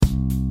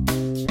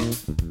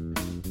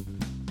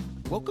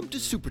Welcome to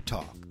Super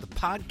Talk, the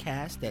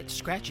podcast that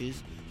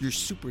scratches your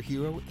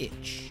superhero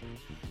itch.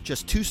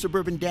 Just two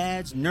suburban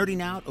dads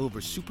nerding out over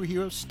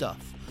superhero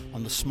stuff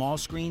on the small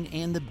screen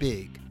and the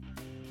big.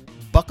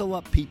 Buckle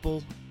up,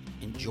 people.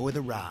 Enjoy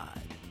the ride.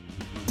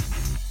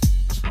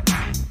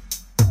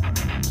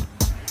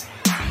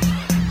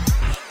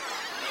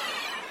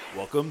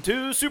 Welcome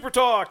to Super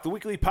Talk, the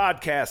weekly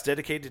podcast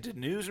dedicated to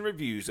news and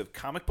reviews of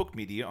comic book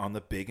media on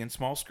the big and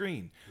small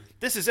screen.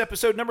 This is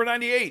episode number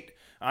 98.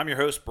 I'm your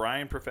host,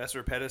 Brian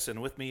Professor Pettis, and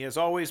with me, as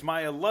always,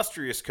 my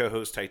illustrious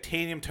co-host,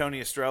 Titanium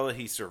Tony Estrella.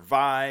 He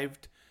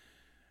survived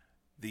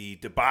the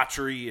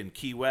debauchery in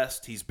Key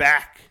West. He's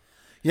back.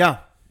 Yeah.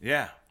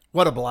 Yeah.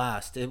 What a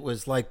blast. It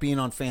was like being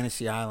on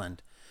Fantasy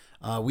Island.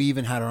 We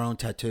even had our own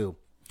tattoo.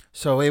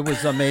 So it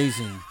was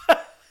amazing.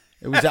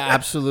 It was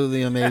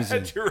absolutely amazing.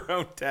 Had your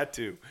own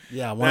tattoo.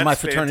 Yeah, one of my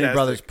fraternity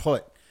brothers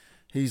put.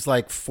 He's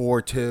like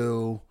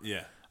 4'2".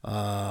 Yeah.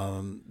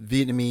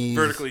 Vietnamese.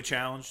 Vertically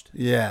challenged.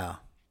 Yeah.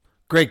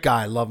 Great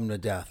guy. Love him to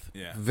death.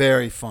 Yeah.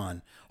 Very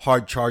fun.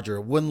 Hard charger.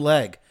 Wooden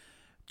leg.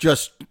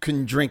 Just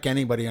couldn't drink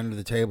anybody under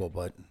the table,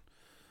 but...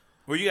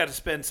 Well, you got to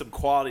spend some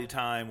quality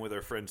time with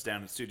our friends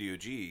down at Studio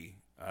G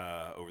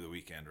over the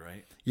weekend,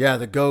 right? Yeah,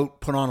 the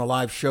GOAT put on a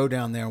live show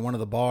down there in one of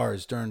the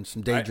bars during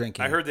some day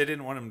drinking. I heard they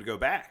didn't want him to go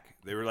back.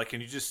 They were like, can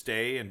you just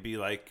stay and be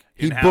like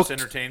in-house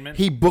entertainment?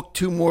 He booked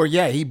two more.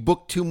 Yeah, he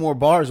booked two more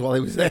bars while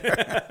he was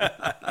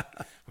there.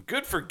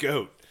 Good for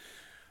GOAT.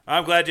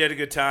 I'm glad you had a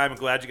good time. I'm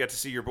glad you got to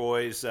see your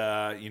boys.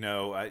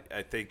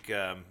 I think,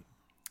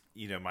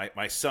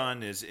 my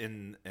son is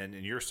in, and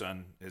your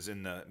son is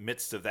in the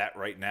midst of that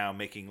right now,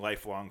 making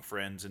lifelong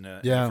friends in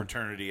a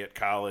fraternity at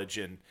college.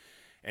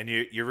 And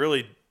you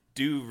really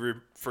do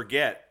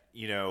forget,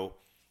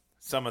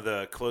 some of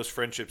the close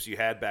friendships you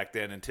had back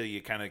then until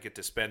you kind of get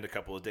to spend a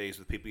couple of days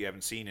with people you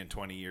haven't seen in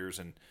 20 years.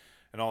 And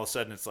all of a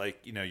sudden it's like,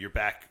 you're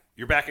back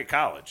at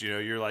college,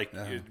 you're like,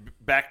 you're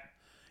back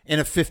in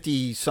a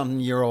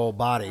 50-something-year-old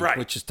body, right,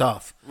 which is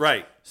tough.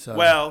 Right. So,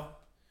 well,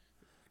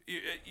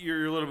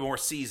 you're a little more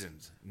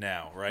seasoned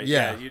now, right?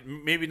 Yeah.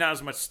 Maybe not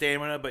as much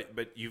stamina,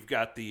 but you've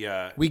got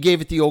the... We gave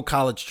it the old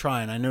college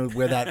try, and I know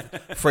where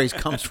that phrase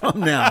comes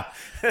from now.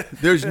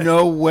 There's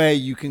no way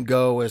you can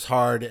go as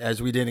hard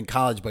as we did in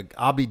college, but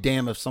I'll be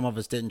damned if some of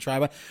us didn't try.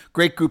 But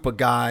great group of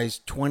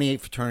guys,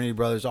 28 fraternity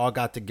brothers, all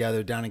got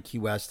together down in Key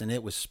West, and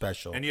it was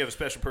special. And you have a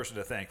special person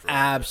to thank for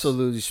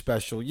Absolutely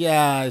special.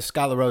 Yeah,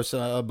 Scott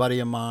LaRosa, a buddy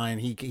of mine,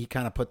 he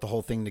kind of put the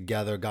whole thing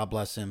together. God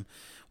bless him.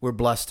 We're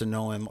blessed to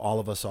know him. All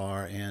of us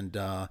are, and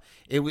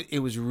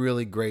it was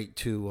really great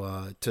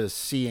to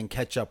see and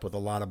catch up with a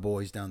lot of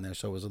boys down there.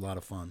 So it was a lot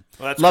of fun.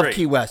 Well, that's Love great.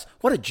 Key West.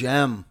 What a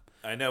gem!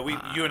 I know.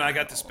 You and I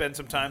got to spend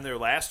some time there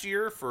last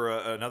year for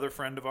another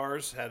friend of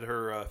ours had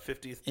her 50th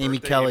birthday. Amy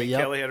Kelly.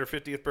 Amy Kelly had her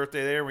 50th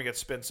birthday there. We got to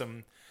spend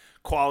some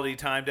quality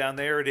time down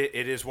there.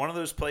 It is one of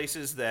those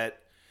places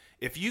that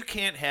if you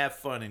can't have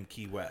fun in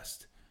Key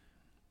West,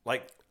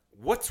 like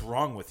what's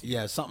wrong with you?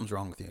 Yeah, something's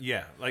wrong with you.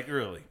 Yeah, like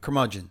really.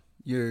 Curmudgeon.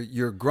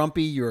 You're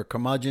grumpy. You're a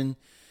curmudgeon.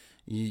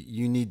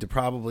 You need to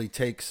probably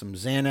take some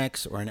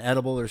Xanax or an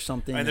edible or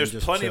something. And there's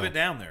just plenty chill. of it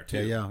down there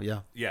too.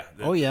 Yeah.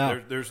 Oh yeah.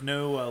 There's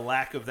no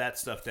lack of that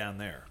stuff down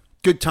there.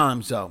 Good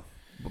times though.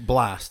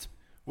 Blast.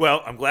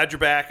 Well, I'm glad you're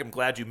back. I'm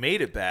glad you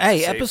made it back. Hey,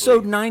 safely.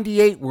 episode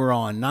 98 we're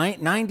on.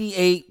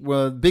 98,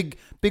 big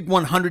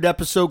 100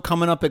 episode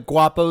coming up at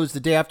Guapo's the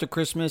day after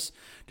Christmas,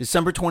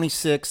 December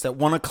 26th at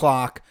 1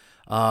 o'clock.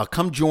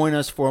 Come join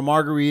us for a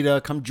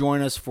margarita. Come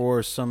join us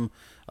for some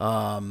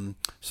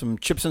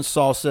chips and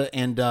salsa,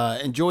 and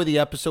enjoy the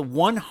episode.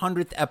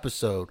 100th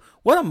episode.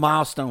 What a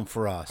milestone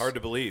for us. Hard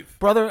to believe.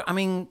 Brother, I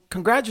mean,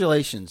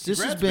 congratulations.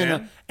 This has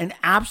been an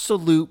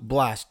absolute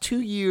blast. 2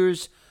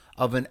 years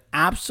of an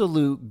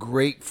absolute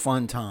great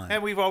fun time.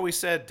 And we've always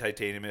said,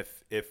 Titanium,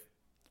 if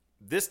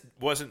this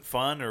wasn't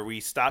fun or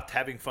we stopped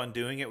having fun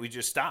doing it, we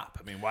just stop.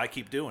 I mean, why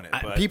keep doing it?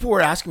 But people were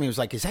asking me, it was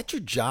like, is that your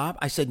job?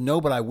 I said, no,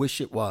 but I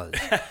wish it was.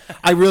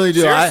 I really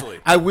do.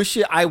 Seriously.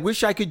 I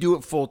wish I could do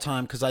it full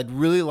time because I'd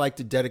really like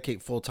to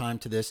dedicate full time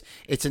to this.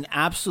 It's an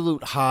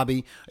absolute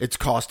hobby. It's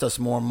cost us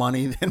more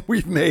money than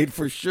we've made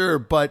for sure,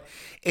 but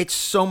it's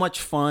so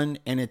much fun,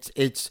 and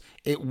it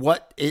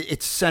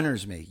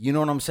centers me. You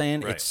know what I'm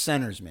saying? Right. It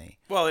centers me.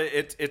 Well,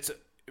 it's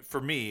for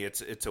me,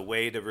 it's a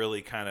way to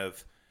really kind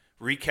of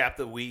recap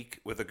the week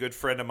with a good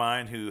friend of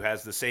mine who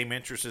has the same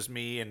interests as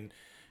me, and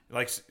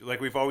like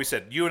we've always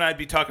said, you and I'd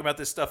be talking about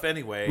this stuff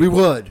anyway. We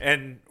would,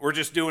 and we're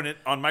just doing it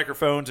on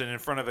microphones and in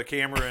front of a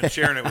camera and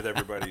sharing it with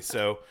everybody.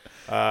 So,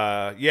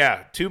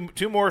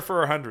 two more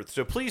for our 100th.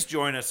 So please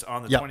join us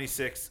on the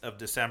 26th of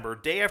December,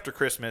 day after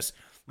Christmas.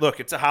 Look,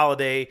 it's a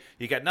holiday.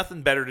 You got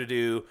nothing better to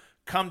do.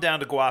 Come down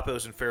to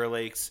Guapo's in Fair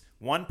Lakes,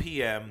 1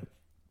 p.m.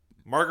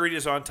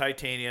 Margarita's on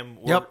Titanium.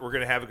 We're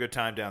going to have a good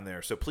time down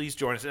there. So please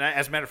join us. And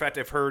as a matter of fact,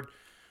 I've heard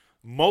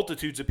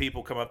multitudes of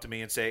people come up to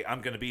me and say,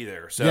 I'm going to be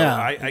there. So Yeah,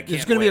 I can't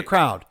there's going to be a wait.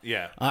 crowd.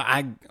 Yeah.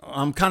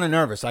 I'm kind of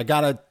nervous. I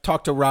got to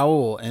talk to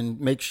Raul and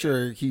make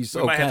sure he's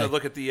We okay. might have to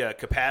look at the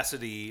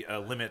capacity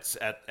limits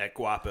at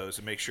Guapos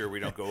and make sure we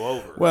don't go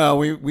over. Well,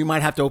 we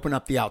might have to open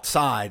up the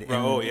outside. And,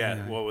 Oh,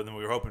 yeah. Well, then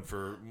we were hoping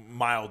for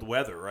mild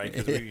weather, right?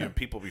 Because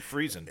people be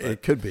freezing. But.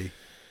 It could be.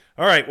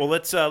 All right, well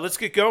let's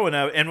get going,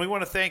 and we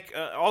want to thank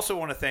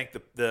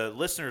the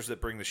listeners that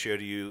bring the show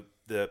to you,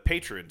 the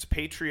patrons,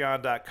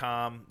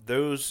 Patreon.com.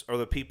 Those are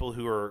the people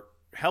who are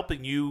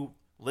helping you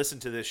listen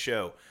to this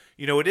show.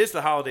 You know, it is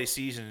the holiday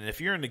season, and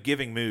if you're in the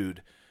giving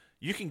mood,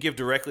 you can give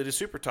directly to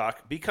Super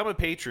Talk. Become a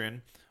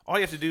patron. All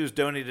you have to do is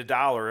donate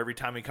 $1 every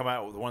time we come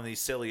out with one of these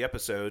silly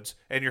episodes,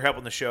 and you're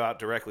helping the show out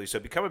directly. So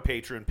become a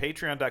patron.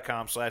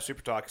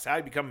 Patreon.com/SuperTalk is how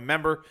you become a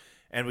member.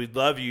 And we'd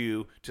love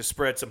you to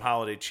spread some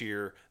holiday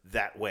cheer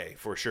that way,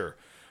 for sure.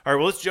 All right,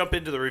 well, let's jump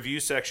into the review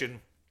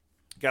section.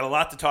 Got a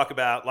lot to talk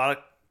about, a lot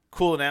of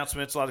cool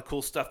announcements, a lot of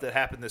cool stuff that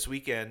happened this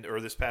weekend or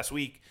this past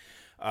week.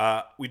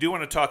 We do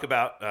want to talk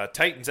about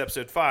Titans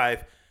Episode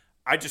 5.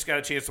 I just got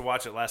a chance to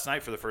watch it last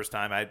night for the first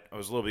time. I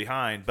was a little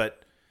behind,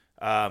 but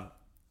a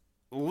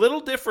little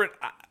different.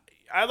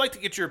 I'd like to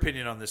get your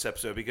opinion on this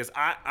episode because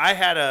I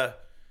had a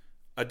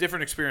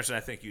different experience than I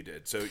think you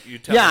did. So you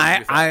tell me.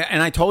 Yeah,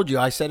 I told you.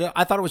 I said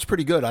I thought it was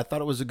pretty good. I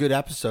thought it was a good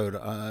episode.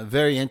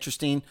 Very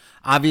interesting.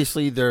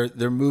 Obviously,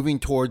 they're moving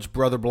towards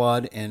Brother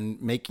Blood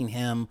and making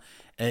him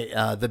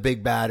the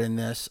big bad in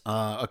this.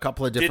 A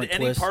couple of different twists.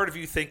 Did any twists. part of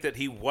you think that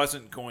he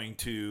wasn't going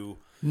to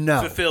No.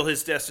 fulfill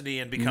his destiny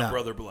and become No.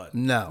 Brother Blood?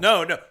 No.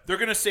 They're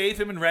going to save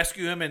him and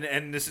rescue him,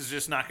 and this is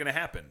just not going to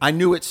happen. I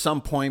knew at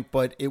some point,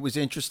 but it was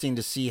interesting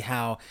to see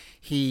how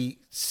he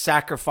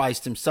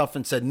sacrificed himself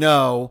and said,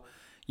 no,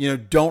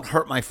 don't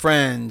hurt my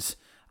friends.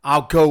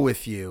 I'll go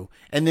with you.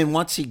 And then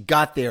once he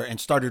got there and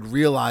started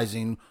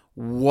realizing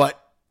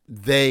what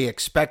they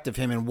expect of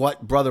him and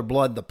what Brother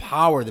Blood, the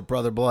power that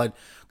Brother Blood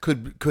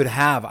could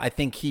have, I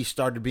think he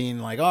started being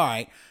like, all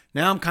right,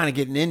 now I'm kind of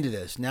getting into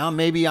this. Now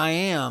maybe I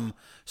am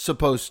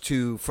supposed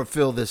to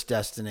fulfill this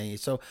destiny.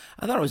 So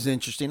I thought it was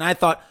interesting. I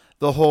thought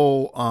the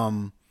whole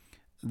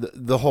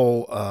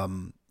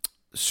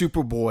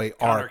Superboy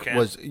arc Kent.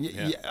 was,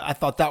 I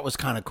thought that was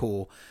kind of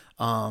cool.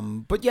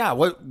 But yeah,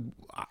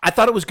 I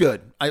thought it was good.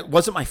 It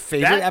wasn't my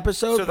favorite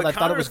episode, but I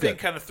thought it was good. So the Connor thing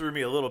kind of threw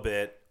me a little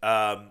bit.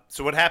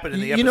 So what happened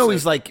in the episode?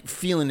 He's like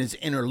feeling his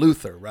inner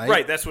Luther, right?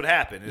 Right, that's what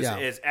happened. Yeah.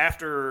 Is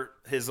after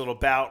his little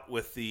bout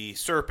with the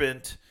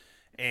serpent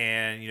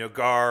and,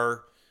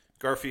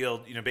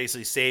 Garfield,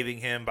 basically saving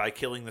him by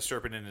killing the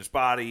serpent in his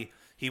body,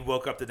 he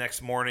woke up the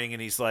next morning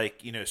and he's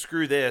like,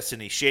 screw this,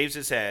 and he shaves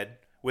his head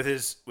with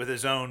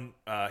his own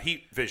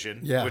heat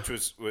vision, which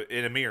was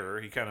in a mirror.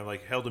 He kind of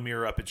like held a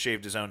mirror up and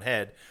shaved his own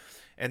head.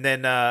 And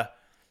then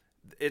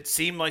it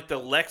seemed like the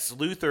Lex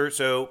Luthor,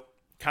 so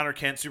Connor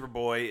Kent,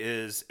 Superboy,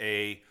 is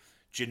a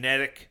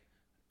genetic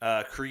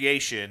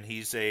creation.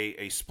 He's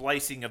a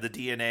splicing of the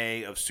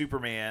DNA of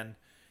Superman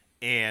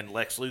and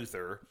Lex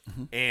Luthor.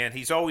 Mm-hmm. And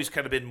he's always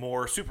kind of been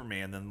more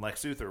Superman than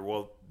Lex Luthor.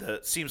 Well,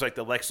 seems like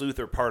the Lex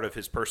Luthor part of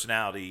his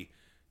personality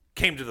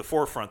came to the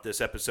forefront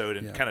this episode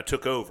and kind of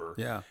took over.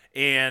 Yeah.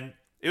 And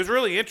it was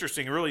really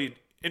interesting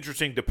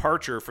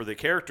departure for the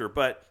character.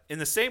 But in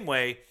the same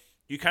way,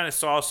 you kind of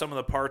saw some of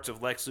the parts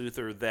of Lex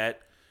Luthor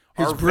that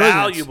are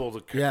valuable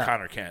to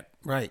Connor Kent.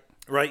 Right.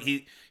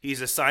 Right.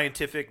 He's a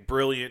scientific,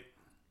 brilliant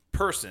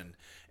person.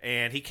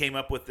 And he came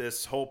up with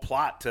this whole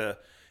plot to,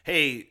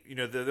 hey,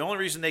 the only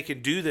reason they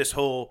can do this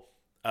whole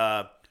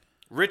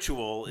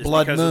ritual is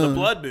because of the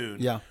blood moon.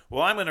 Yeah.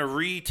 Well, I'm going to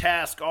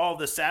retask all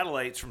the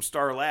satellites from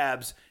Star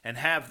Labs and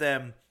have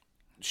them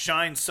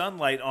shine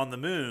sunlight on the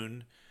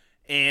moon,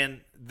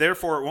 and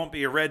therefore it won't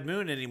be a red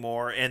moon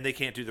anymore, and they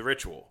can't do the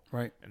ritual.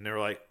 Right. And they're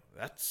like,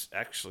 that's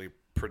actually a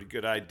pretty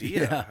good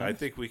idea. Yeah, I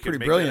think we can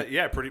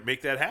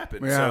make that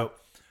happen. Yeah. So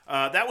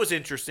that was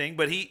interesting,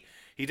 but he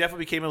definitely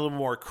became a little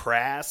more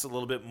crass, a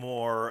little bit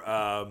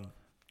more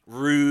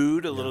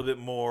rude, a little bit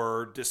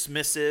more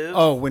dismissive.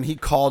 Oh, when he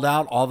called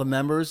out all the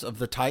members of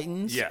the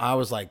Titans, I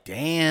was like,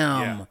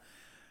 damn,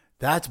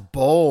 that's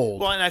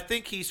bold. Well, and I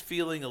think he's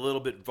feeling a little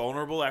bit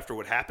vulnerable after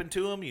what happened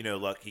to him.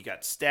 Look, he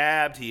got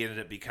stabbed. He ended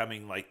up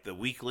becoming like the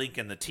weak link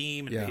in the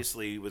team, and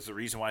basically was the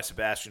reason why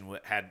Sebastian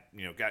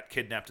got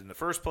kidnapped in the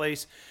first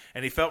place.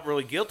 And he felt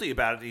really guilty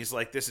about it. He's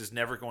like, this is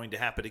never going to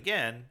happen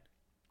again.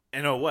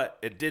 And oh, what?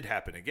 It did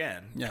happen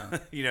again. Yeah.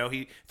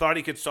 He thought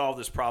he could solve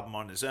this problem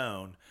on his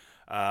own.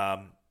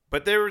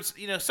 But there was,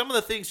 some of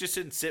the things just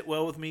didn't sit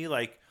well with me.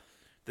 Like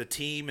the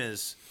team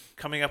is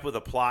coming up with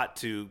a plot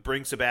to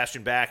bring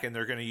Sebastian back, and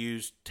they're going to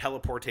use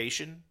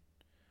teleportation.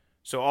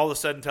 So all of a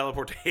sudden,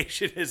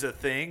 teleportation is a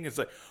thing. It's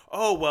like,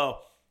 oh,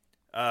 well,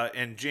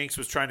 and Jinx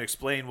was trying to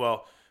explain,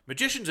 well,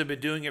 magicians have been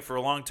doing it for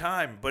a long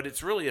time, but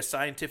it's really a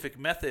scientific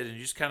method, and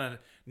you just kind of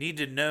need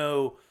to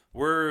know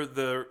where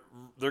they're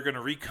going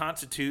to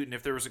reconstitute, and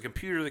if there was a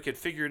computer that could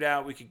figure it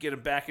out, we could get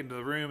them back into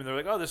the room, and they're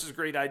like, oh, this is a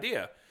great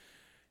idea.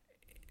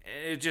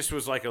 It just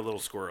was like a little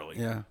squirrely.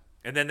 Yeah.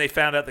 And then they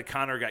found out that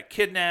Connor got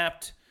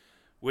kidnapped.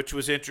 which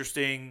was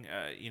interesting.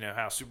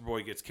 How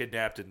Superboy gets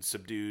kidnapped and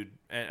subdued.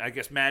 And I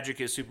guess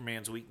magic is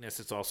Superman's weakness.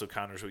 It's also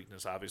Connor's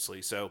weakness,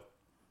 obviously. So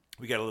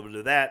we got a little bit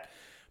of that.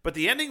 But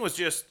the ending was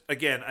just,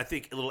 again, I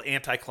think a little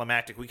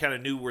anticlimactic. We kind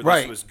of knew where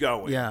this was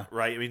going. Yeah.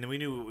 Right? I mean, we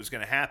knew what was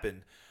going to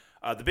happen.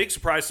 The big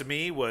surprise to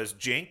me was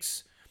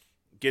Jinx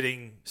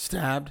getting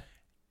stabbed.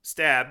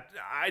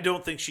 I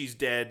don't think she's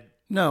dead.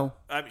 No.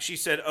 She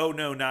said, "Oh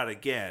no, not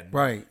again."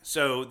 Right.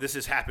 So this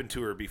has happened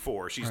to her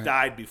before. She's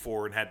died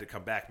before and had to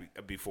come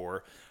back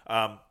before.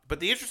 But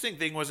the interesting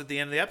thing was at the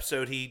end of the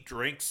episode, he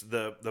drinks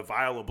the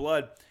vial of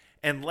blood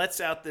and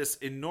lets out this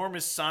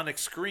enormous sonic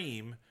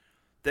scream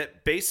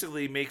that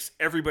basically makes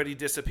everybody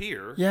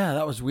disappear. Yeah,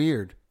 that was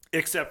weird.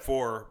 Except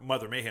for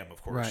Mother Mayhem,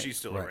 of course. Right, She's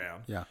still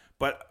around. Yeah.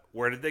 But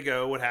where did they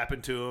go? What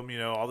happened to him?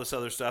 All this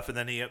other stuff. And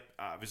then he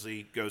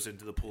obviously goes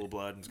into the pool of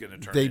blood and is going to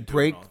turn. They into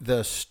break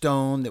the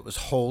stone that was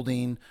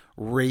holding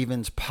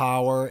Raven's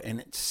power,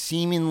 and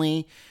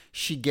seemingly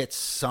she gets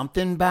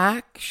something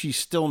back. She's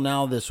still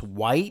now this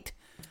white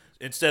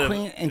instead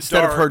queen,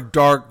 of her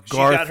dark. She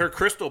got her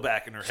crystal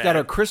back in her head. She got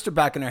her crystal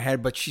back in her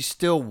head, but she's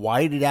still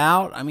whited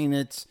out. I mean,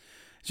 it's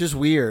just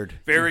weird.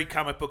 Very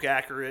comic book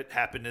accurate.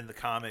 Happened in the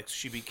comics.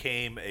 She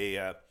became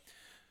a.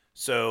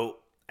 So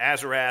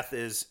Azarath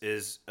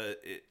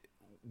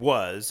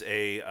was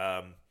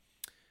a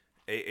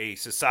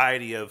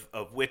society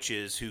of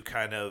witches who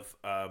kind of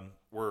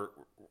were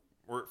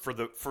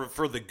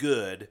for the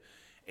good,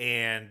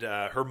 and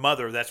her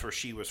mother, that's where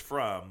she was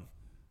from.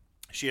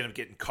 She ended up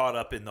getting caught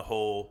up in the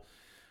whole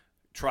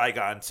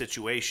Trigon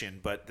situation,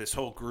 but this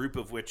whole group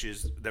of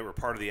witches that were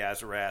part of the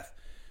Azarath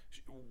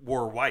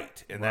were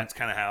white, and that's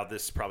kind of how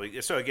this probably.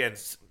 So again,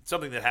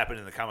 something that happened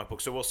in the comic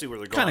book. So we'll see where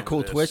they're going. Kind of cool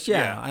with this. twist,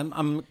 yeah.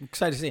 I'm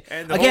excited to see.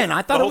 And again,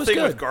 I thought it was the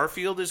whole thing good. with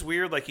Garfield is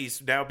weird. Like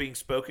he's now being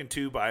spoken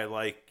to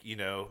by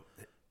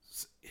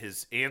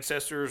his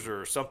ancestors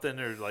or something,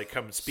 or like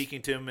come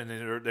speaking to him,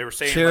 and they were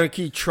saying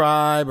Cherokee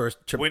tribe or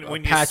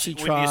Apache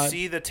tribe. When you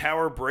see the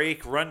tower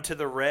break, run to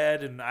the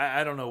red, and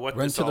I don't know what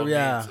this all means.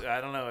 I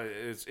don't know.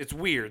 It's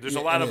weird. There's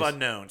a lot of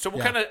unknown. So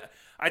we'll kind of.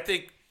 I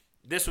think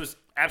this was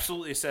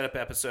absolutely a setup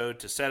episode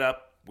to set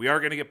up. We are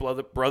going to get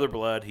Brother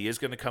Blood. He is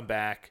going to come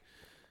back.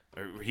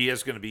 Or he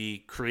is going to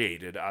be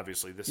created.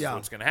 Obviously, this is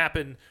what's going to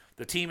happen.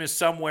 The team is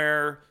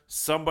somewhere.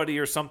 Somebody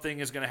or something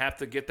is going to have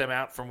to get them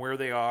out from where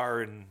they are.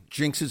 And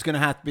Jinx is going to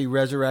have to be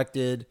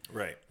resurrected.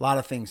 Right. A lot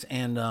of things.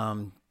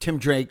 And Tim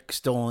Drake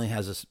still only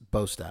has a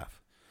bow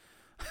staff.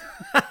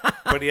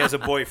 But he has a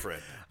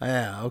boyfriend.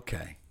 Yeah,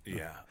 okay.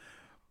 Yeah.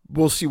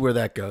 We'll see where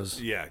that goes.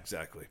 Yeah,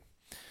 exactly.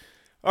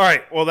 All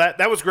right. Well,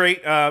 that was great.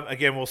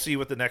 Again, we'll see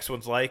what the next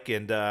one's like,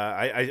 and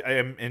I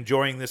am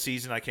enjoying this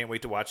season. I can't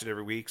wait to watch it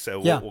every week. So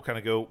we'll kind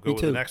of go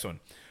with the next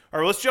one. All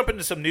right. Let's jump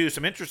into some news,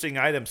 some interesting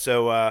items.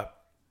 So,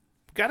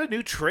 got a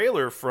new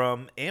trailer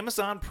from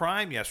Amazon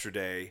Prime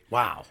yesterday.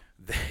 Wow.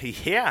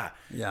 Yeah.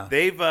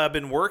 They've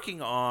been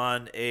working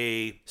on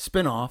a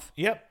spinoff.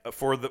 Yep.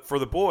 For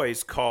the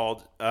boys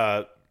called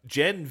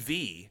Gen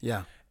V.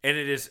 Yeah. And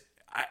it is.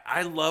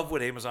 I love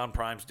what Amazon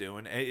Prime's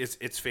doing.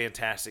 It's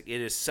fantastic. It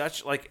is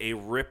such like a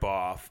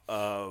ripoff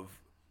of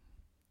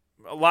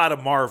a lot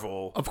of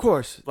Marvel. Of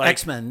course. Like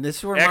X-Men.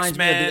 This reminds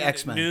me of the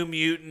X-Men. New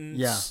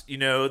Mutants.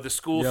 Yeah. The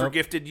School for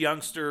Gifted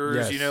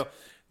Youngsters. Yes.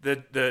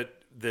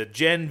 The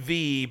Gen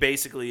V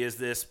basically is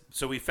this.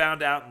 So we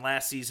found out in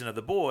last season of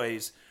The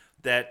Boys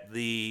that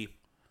the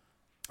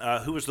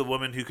who was the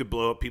woman who could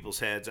blow up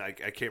people's heads? I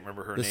can't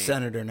remember her name. The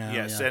senator now.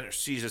 Yeah.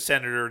 She's a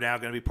senator now,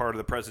 going to be part of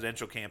the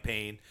presidential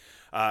campaign.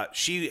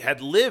 She had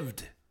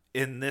lived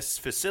in this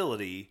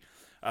facility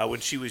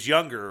when she was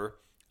younger,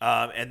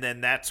 and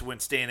then that's when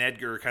Stan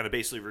Edgar kind of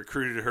basically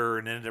recruited her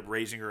and ended up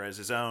raising her as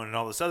his own and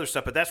all this other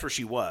stuff, but that's where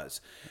she was.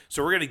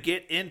 So we're going to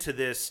get into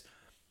this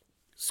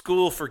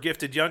School for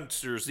Gifted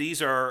Youngsters.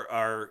 These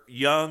are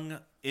young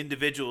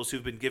individuals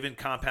who've been given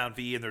Compound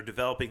V, and they're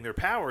developing their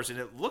powers, and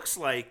it looks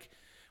like,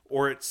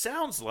 or it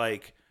sounds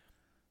like,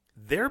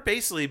 they're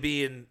basically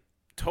being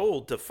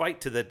told to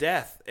fight to the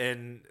death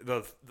and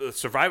the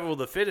survival of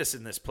the fittest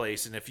in this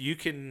place, and if you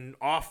can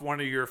off one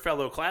of your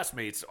fellow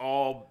classmates,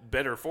 all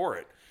better for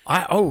it.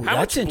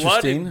 That's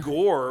interesting. Blood and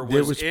gore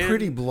was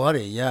pretty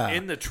bloody, yeah.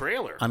 in the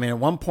trailer. I mean, at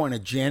one point, a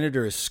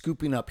janitor is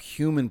scooping up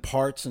human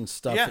parts and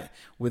stuff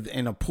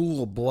in a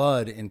pool of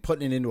blood and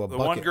putting it into a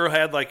bucket. The one girl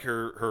had like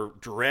her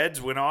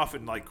dreads went off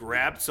and like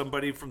grabbed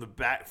somebody from the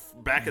back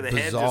of the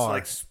head, just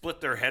like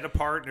split their head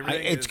apart and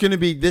everything. It's going to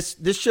be this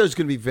show's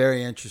going to be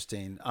very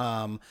interesting.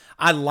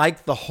 I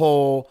like the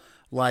whole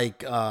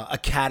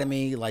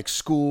academy, like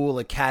school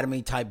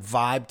academy type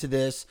vibe to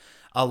this.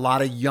 A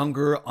lot of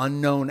younger,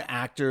 unknown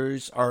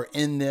actors are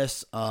in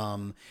this.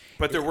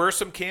 But there were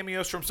some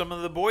cameos from some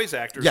of the boys'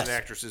 actors and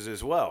actresses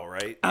as well,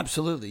 right?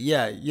 Absolutely,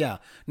 yeah.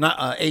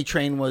 Not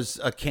A-Train was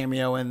a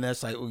cameo in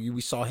this.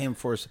 We saw him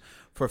for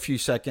a few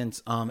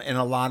seconds, and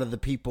a lot of the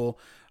people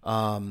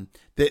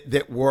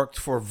that worked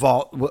for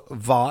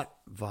Vought,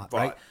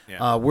 right?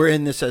 Yeah. We're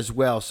in this as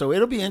well. So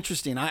it'll be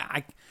interesting.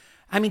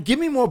 I mean, give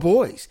me more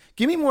boys.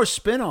 Give me more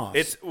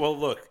spinoffs.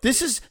 Look.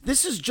 This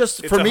is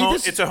just for me.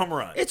 It's a home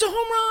run. It's a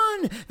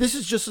home run. This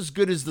is just as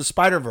good as the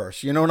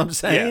Spider-Verse. You know what I'm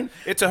saying?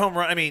 Yeah, it's a home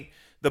run. I mean,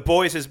 The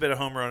Boys has been a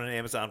home run on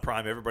Amazon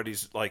Prime.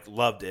 Everybody's like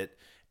loved it.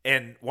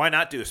 And why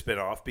not do a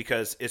spinoff?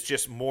 Because it's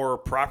just more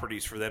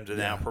properties for them to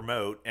now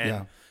promote.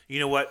 And you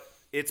know what?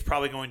 It's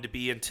probably going to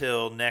be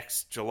until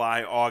next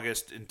July,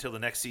 August, until the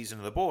next season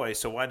of The Boys.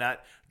 So why not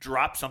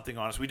drop something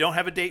on us? We don't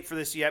have a date for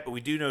this yet, but we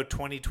do know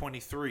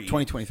 2023.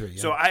 2023, yeah.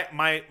 So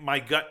my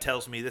gut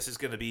tells me this is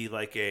going to be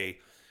like a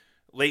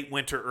late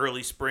winter,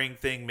 early spring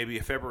thing, maybe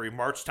a February,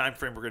 March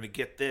timeframe. We're going to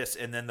get this,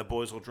 and then The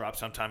Boys will drop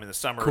sometime in the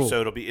summer. Cool. So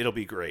it'll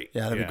be great.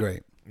 Yeah, that'd be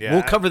great. Yeah,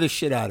 we'll cover the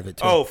shit out of it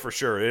too. Oh, for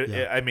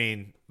sure. I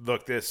mean,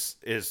 look, this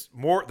is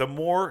the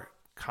more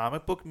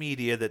comic book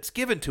media that's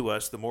given to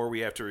us, the more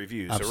we have to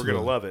review. So we're going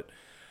to love it.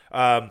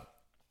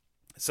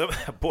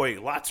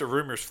 Lots of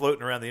rumors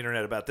floating around the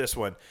internet about this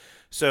one.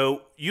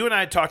 So you and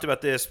I talked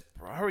about this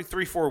probably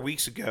 3-4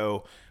 weeks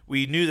ago.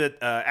 We knew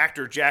that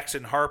actor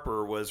Jackson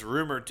Harper was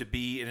rumored to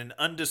be in an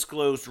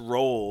undisclosed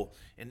role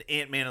in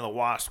Ant-Man and the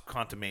Wasp: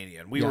 Quantumania.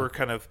 And we were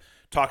kind of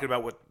talking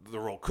about what the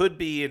role could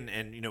be,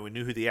 and we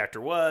knew who the actor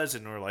was,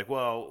 and we were like,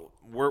 well,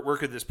 who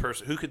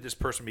could this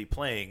person be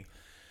playing?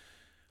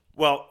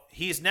 Well,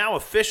 he's now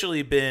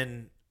officially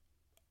been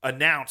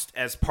announced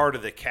as part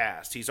of the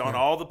cast. He's on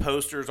all the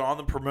posters, on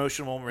the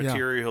promotional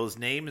material. His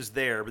name is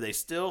there, but they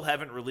still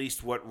haven't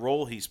released what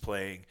role he's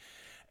playing.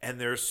 And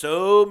there's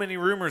so many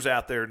rumors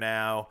out there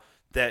now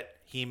that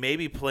he may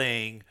be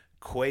playing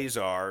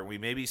Quasar. We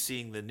may be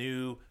seeing the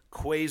new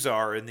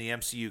Quasar in the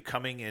MCU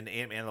coming in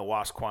Ant-Man and the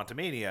Wasp: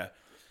 Quantumania.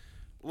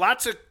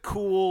 Lots of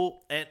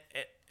cool and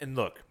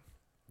look,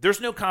 there's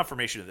no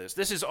confirmation of this.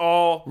 This is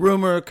all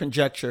rumor,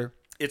 conjecture.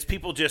 It's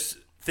people just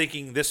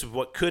thinking this is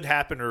what could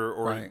happen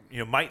or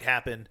might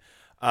happen.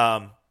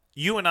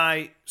 You and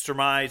I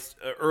surmised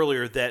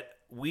earlier that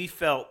we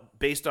felt,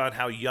 based on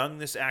how young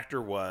this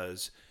actor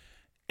was,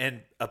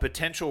 and a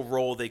potential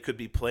role they could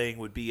be playing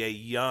would be a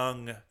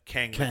young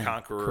Kang the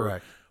Conqueror,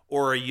 correct,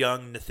 or a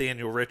young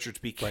Nathaniel Richards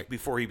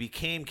before he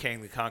became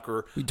Kang the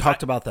Conqueror. We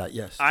talked about that,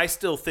 yes. I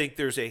still think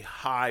there's a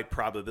high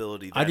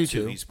probability that's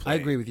who he's playing.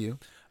 I agree with you.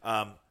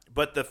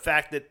 But the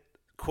fact that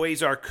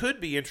Quasar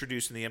could be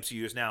introduced in the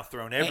MCU has now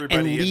thrown everybody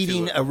and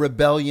leading into a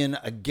rebellion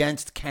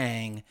against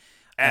Kang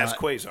as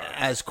Quasar.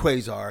 As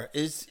Quasar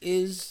is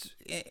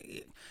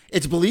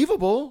it's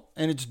believable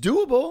and it's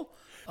doable.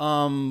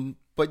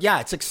 But yeah,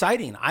 it's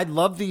exciting. I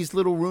love these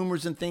little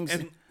rumors and things.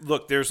 And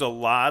look, there's a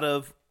lot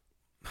of,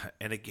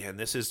 and again,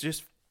 this is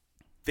just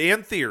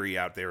fan theory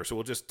out there, so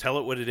we'll just tell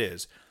it what it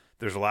is.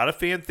 There's a lot of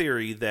fan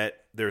theory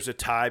that there's a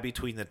tie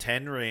between the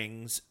 10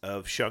 rings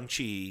of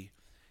Shang-Chi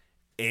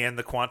and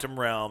the Quantum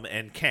Realm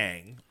and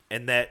Kang,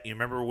 and that you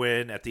remember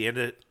when at the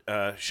end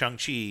of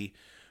Shang-Chi,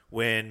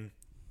 when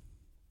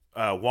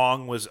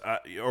Wong was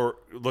or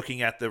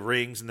looking at the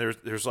rings, and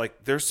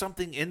there's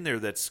something in there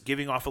that's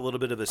giving off a little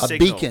bit of a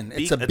signal. Beacon.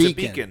 It's a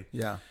beacon.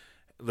 Yeah.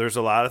 There's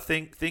a lot of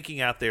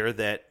thinking out there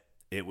that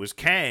it was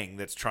Kang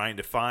that's trying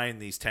to find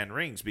these 10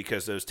 rings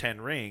because those 10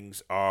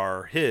 rings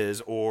are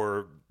his,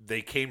 or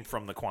they came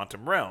from the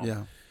Quantum Realm.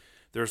 Yeah.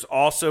 There's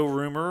also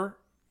rumor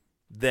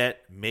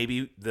that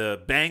maybe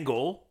the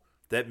bangle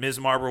that Ms.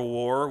 Marvel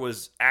wore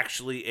was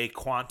actually a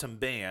quantum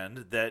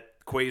band that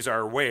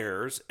Quasar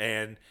wears,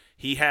 and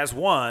he has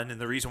one, and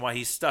the reason why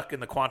he's stuck in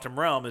the Quantum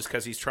Realm is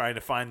because he's trying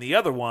to find the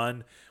other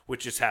one,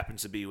 which just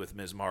happens to be with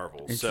Ms.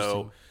 Marvel.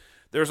 So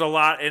there's a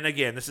lot, and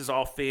again, this is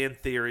all fan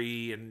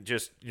theory and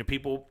just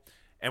people,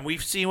 and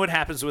we've seen what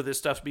happens with this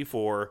stuff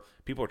before.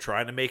 People are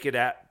trying to make it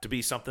to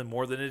be something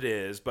more than it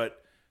is,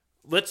 but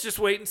let's just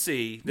wait and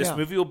see. This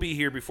movie will be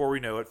here before we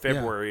know it.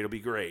 February, it'll be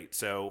great.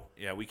 So,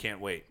 yeah, we can't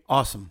wait.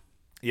 Awesome.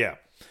 Yeah.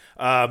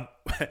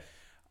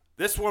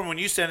 This one, when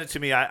you sent it to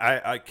me,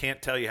 I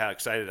can't tell you how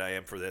excited I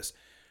am for this.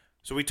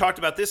 So we talked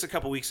about this a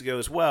couple weeks ago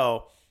as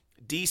well.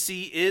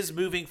 DC is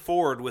moving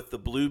forward with the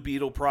Blue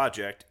Beetle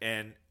project,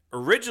 and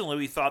originally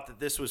we thought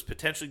that this was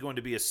potentially going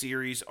to be a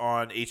series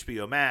on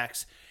HBO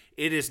Max.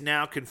 It is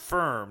now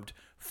confirmed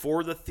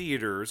for the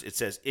theaters. It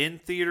says in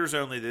theaters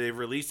only that they've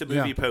released a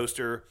movie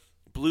poster.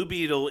 Blue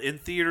Beetle in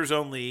theaters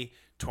only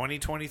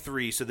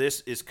 2023. So this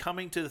is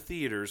coming to the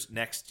theaters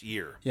next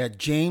year. Yeah,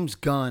 James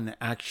Gunn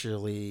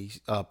actually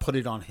put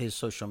it on his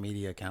social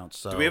media account.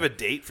 So do we have a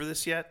date for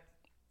this yet?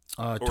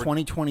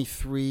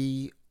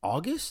 2023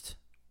 August,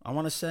 I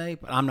want to say,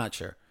 but I'm not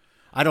sure.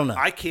 I don't know.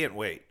 I can't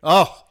wait.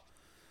 Oh,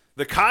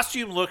 the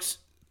costume looks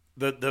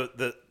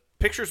the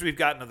pictures we've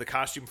gotten of the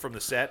costume from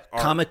the set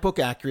are comic book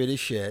accurate as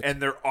shit,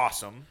 and they're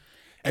awesome.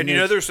 And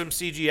there's some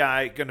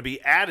CGI going to be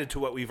added to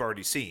what we've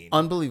already seen.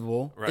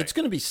 Unbelievable. Right. It's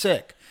going to be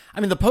sick. I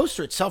mean, the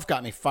poster itself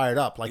got me fired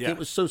up. Like, it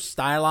was so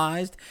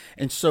stylized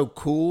and so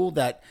cool,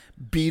 that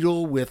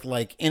Beetle with,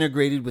 like,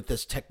 integrated with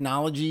this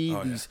technology.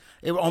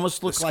 It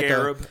almost looked like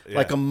a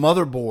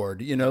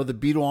motherboard. The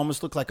Beetle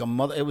almost looked like a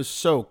mother. It was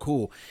so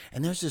cool.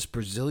 And there's this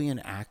Brazilian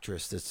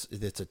actress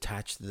that's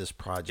attached to this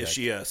project. Is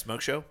she a smoke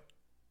show?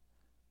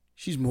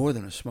 She's more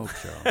than a smoke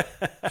show.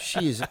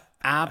 She is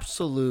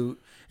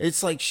absolute.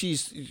 It's like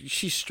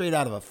she's straight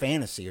out of a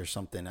fantasy or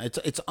something.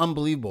 It's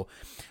unbelievable.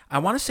 I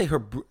want to say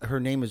her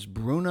name is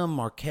Bruna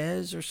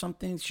Marquez or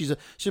something. She's a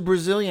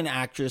Brazilian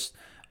actress.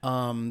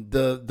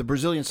 The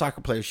Brazilian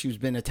soccer player. She's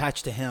been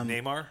attached to him.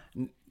 Neymar.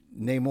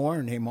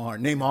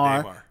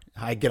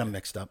 I get them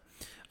mixed up.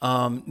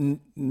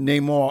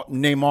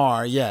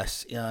 Neymar,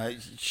 yes.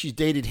 She's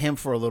dated him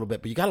for a little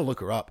bit, but you got to look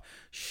her up.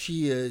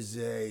 She is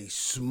a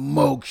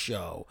smoke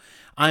show.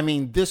 I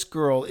mean, this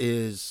girl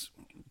is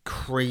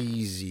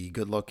crazy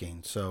good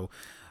looking. So,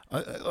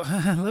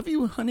 I love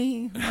you,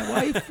 honey. My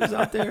wife is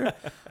out there.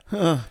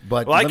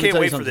 But I can't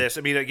wait for this.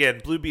 I mean,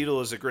 again, Blue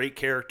Beetle is a great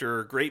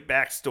character, great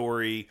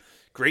backstory,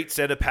 great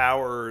set of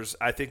powers.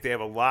 I think they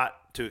have a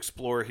lot to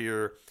explore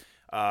here.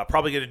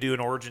 Probably going to do an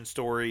origin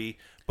story.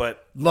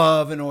 But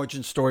love an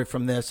origin story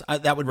from this.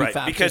 That would be right,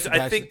 fabulous. because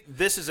I think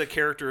this is a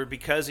character,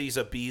 because he's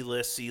a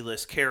B-list,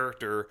 C-list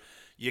character,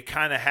 you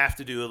kind of have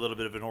to do a little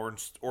bit of an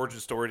origin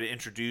story to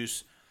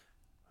introduce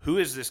who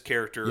is this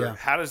character, Yeah.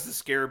 How does the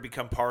Scarab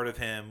become part of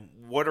him,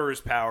 what are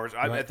his powers.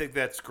 I think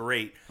that's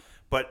great.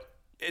 But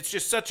it's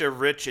just such a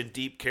rich and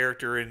deep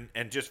character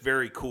and just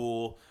very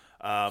cool.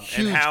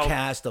 Huge and how,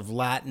 cast of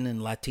Latin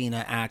and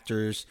Latina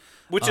actors.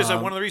 which is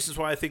one of the reasons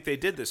why I think they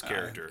did this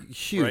character.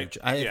 Huge.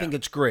 Right? I think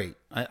it's great.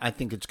 I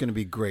think it's going to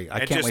be great.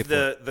 I can't wait for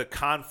it. The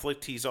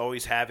conflict he's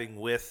always having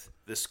with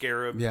the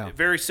Scarab. Yeah.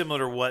 Very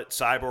similar to what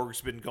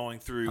Cyborg's been going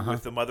through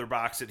with the mother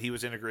box that he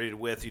was integrated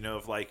with,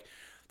 of like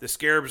the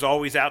Scarab's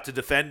always out to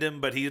defend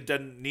him, but he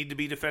doesn't need to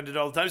be defended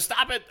all the time.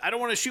 Stop it. I don't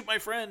want to shoot my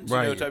friends.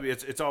 Right.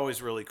 It's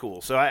always really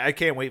cool. So I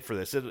can't wait for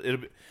this.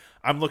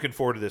 I'm looking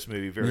forward to this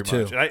movie very Me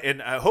too. much.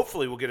 And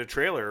hopefully we'll get a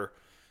trailer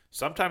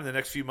sometime in the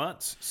next few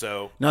months.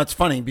 So Now, it's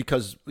funny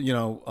because,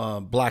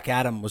 Black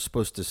Adam was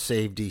supposed to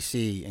save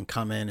DC and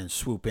come in and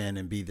swoop in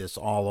and be this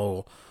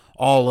all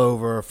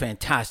over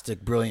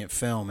fantastic, brilliant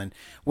film. And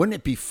wouldn't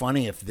it be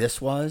funny if this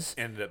was?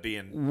 ended up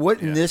being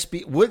Wouldn't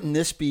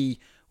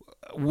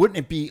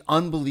it be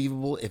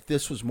unbelievable if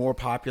this was more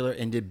popular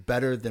and did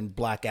better than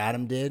Black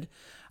Adam did?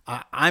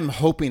 I'm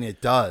hoping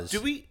it does.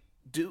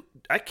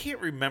 I can't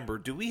remember.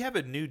 Do we have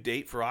a new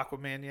date for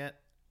Aquaman yet?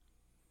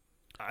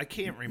 I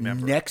can't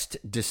remember. Next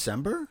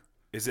December?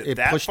 Is it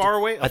that far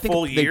away? I think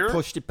full year? they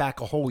pushed it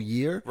back a whole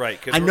year. Right.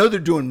 I know they're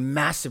doing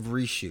massive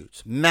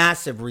reshoots.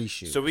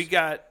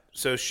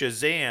 So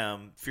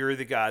Shazam, Fury of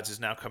the Gods is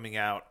now coming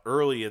out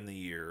early in the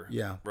year.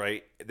 Yeah.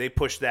 Right? They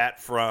pushed that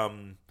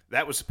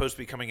that was supposed to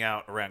be coming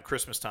out around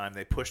Christmas time.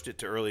 They pushed it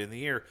to early in the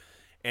year.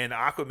 And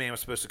Aquaman was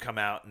supposed to come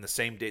out in the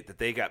same date that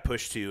they got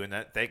pushed to, and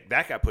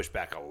that got pushed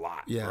back a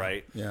lot, Yeah,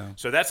 right? yeah.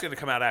 So that's going to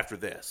come out after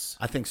this.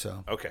 I think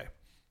so. Okay.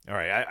 All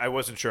right. I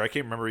wasn't sure. I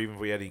can't remember even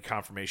if we had any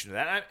confirmation of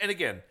that. And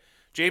again,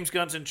 James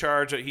Gunn's in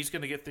charge. He's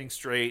going to get things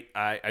straight.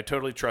 I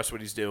totally trust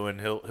what he's doing.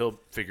 He'll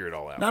figure it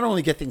all out. Not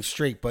only get things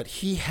straight, but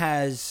he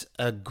has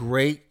a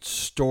great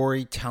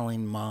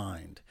storytelling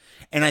mind.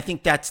 And I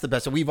think that's the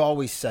best. We've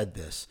always said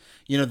this.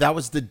 That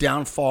was the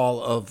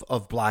downfall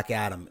of Black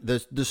Adam.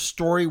 The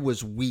story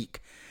was weak.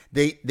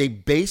 They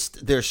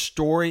based their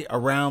story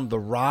around The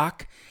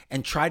Rock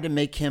and tried to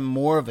make him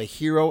more of a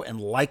hero and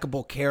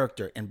likable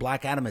character. And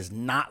Black Adam is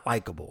not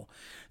likable.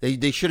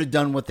 They should have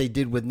done what they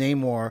did with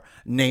Namor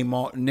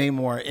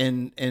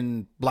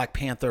in Black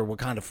Panther: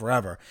 Wakanda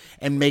Forever,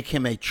 and make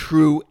him a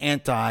true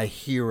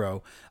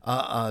anti-hero,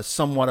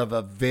 somewhat of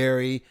a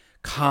very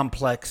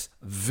complex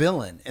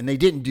villain, and they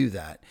didn't do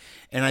that.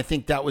 And I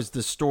think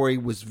the story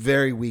was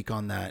very weak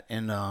on that.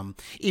 And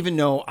even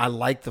though I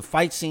liked the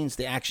fight scenes,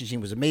 the action scene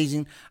was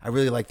amazing. I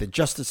really liked the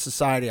Justice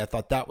Society. I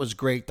thought that was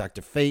great.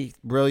 Dr. Fate,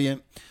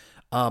 brilliant.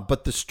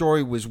 But the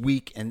story was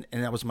weak, and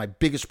that was my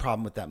biggest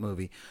problem with that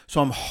movie.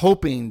 So I'm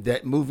hoping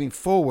that moving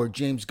forward,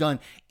 James Gunn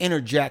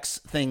interjects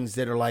things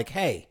that are like,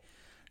 hey,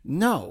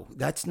 no,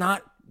 that's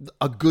not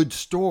a good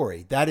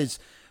story. That is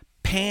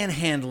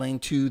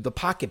panhandling to the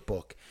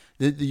pocketbook.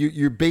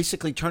 You're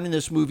basically turning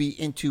this movie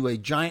into a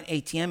giant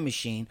ATM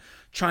machine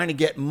trying to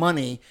get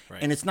money,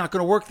 right. And it's not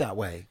going to work that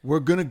way. We're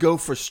going to go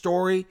for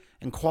story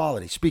and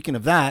quality. Speaking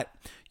of that,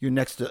 your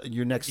next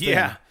thing.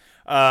 Yeah.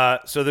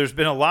 So there's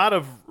been a lot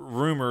of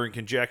rumor and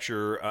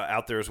conjecture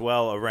out there as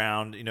well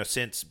around,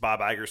 since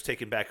Bob Iger's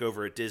taken back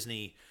over at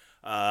Disney,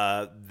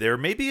 there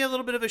may be a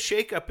little bit of a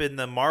shakeup in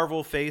the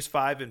Marvel Phase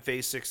 5 and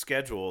Phase 6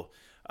 schedule.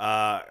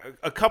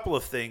 A couple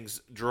of things,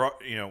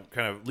 kind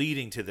of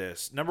leading to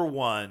this. Number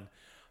one,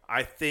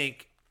 I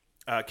think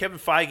Kevin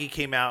Feige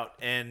came out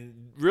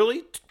and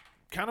really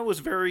kind of was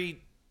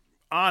very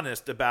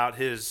honest about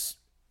his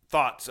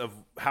thoughts of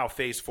how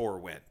Phase 4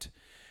 went.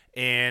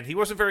 And he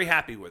wasn't very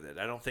happy with it.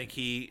 I don't think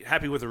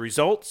happy with the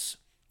results,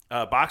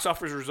 box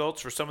office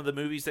results for some of the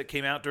movies that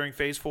came out during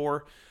Phase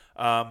 4.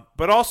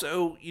 But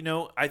also,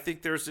 I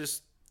think there's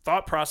this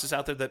thought process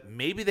out there that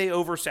maybe they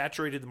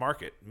oversaturated the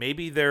market.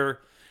 Maybe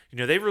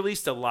they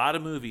released a lot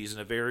of movies in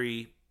a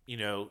very,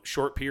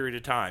 short period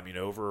of time.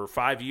 Over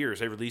 5 years,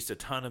 they released a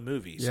ton of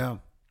movies. Yeah.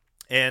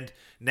 And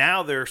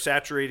now they're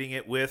saturating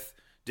it with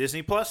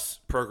Disney Plus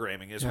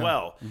programming as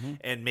well.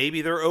 And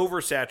maybe they're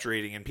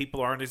oversaturating and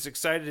people aren't as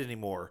excited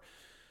anymore.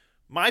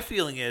 My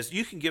feeling is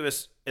you can give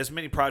us as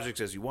many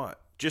projects as you want.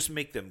 Just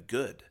make them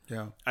good.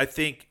 Yeah. I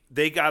think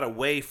they got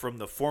away from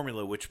the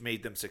formula which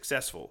made them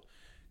successful.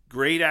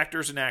 Great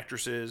actors and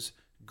actresses,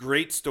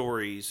 great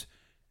stories,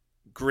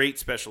 great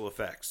special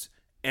effects.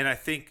 And I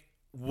think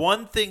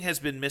one thing has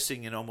been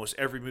missing in almost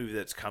every movie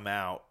that's come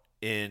out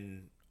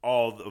in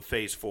all of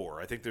Phase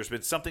 4. I think there's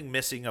been something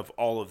missing of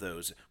all of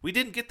those. We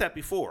didn't get that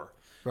before.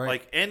 Right.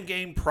 Like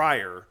Endgame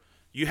prior,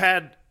 you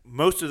had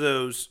most of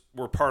those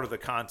were part of the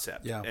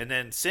concept. Yeah. And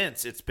then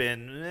since, it's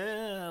been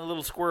a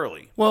little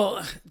squirrely. Well,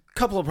 a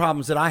couple of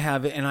problems that I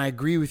have, and I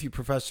agree with you,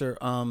 Professor,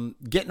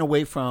 getting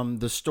away from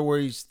the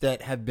stories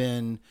that have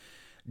been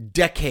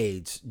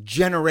decades,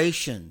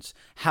 generations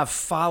have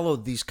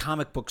followed these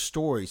comic book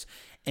stories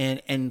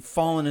and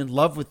fallen in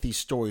love with these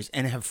stories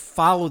and have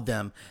followed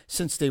them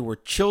since they were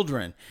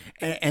children.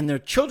 And their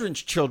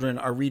children's children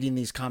are reading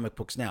these comic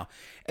books now.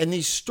 And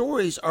these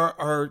stories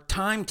are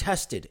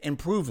time-tested and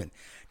proven.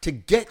 To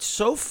get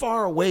so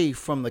far away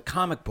from the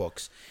comic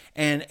books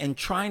and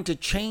trying to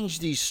change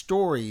these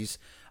stories,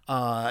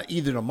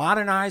 either to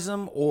modernize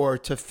them or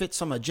to fit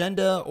some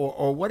agenda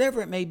or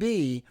whatever it may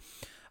be,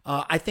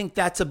 I think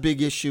that's a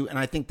big issue, and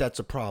I think that's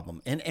a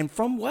problem. And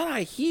from what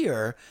I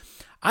hear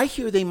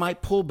they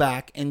might pull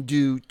back and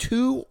do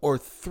 2 or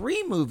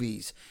 3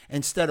 movies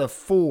instead of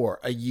 4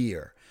 a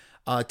year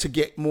to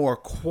get more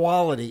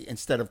quality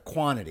instead of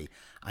quantity.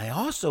 I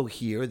also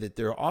hear that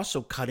they're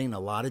also cutting a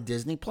lot of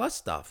Disney Plus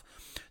stuff.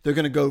 They're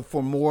going to go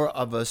for more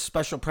of a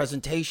special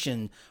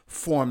presentation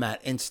format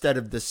instead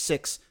of the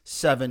 6,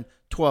 7,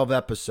 12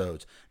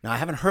 episodes. Now, I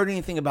haven't heard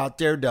anything about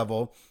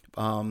Daredevil.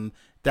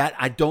 That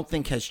I don't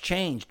think has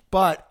changed,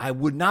 but I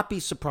would not be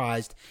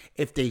surprised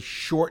if they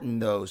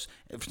shortened those.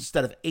 If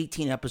instead of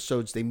 18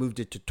 episodes, they moved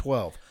it to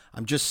 12.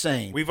 I'm just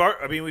saying. We've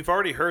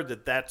already heard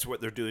that that's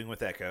what they're doing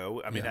with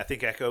Echo. I mean, Yeah. I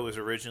think Echo was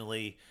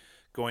originally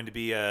going to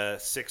be a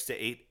 6 to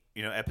 8,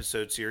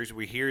 episode series.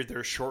 We hear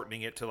they're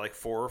shortening it to like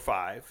 4 or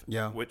 5.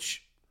 Yeah.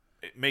 Which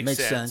it makes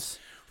sense,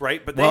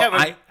 right? But they Well,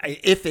 haven't.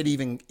 if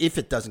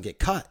it doesn't get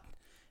cut,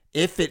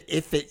 if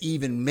it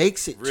even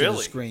makes it to the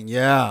Really? screen,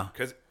 yeah.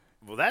 Because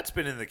that's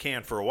been in the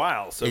can for a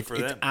while. So for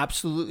It's them,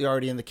 absolutely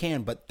already in the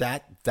can, but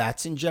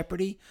that's in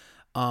jeopardy.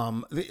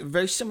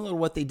 Very similar to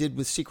what they did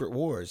with Secret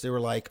Wars. They were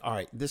like, all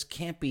right, this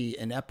can't be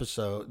an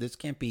episode. This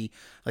can't be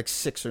like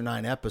 6 or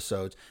 9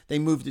 episodes. They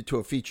moved it to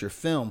a feature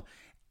film.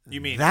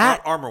 you mean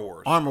that Armor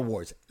Wars? Armor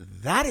Wars.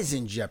 That is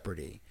in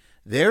jeopardy.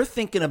 They're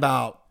thinking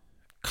about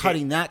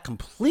cutting that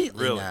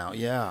completely Really? now.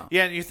 Yeah.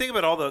 Yeah, and you think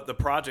about all the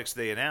projects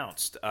they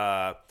announced.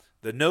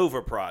 The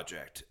Nova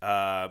project,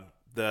 the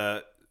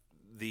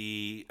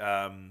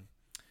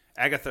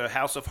Agatha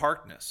House of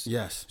Harkness.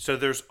 Yes. So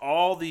there's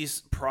all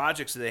these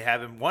projects that they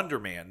have in Wonder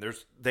Man.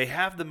 They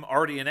have them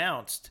already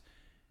announced,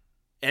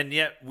 and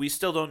yet we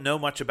still don't know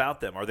much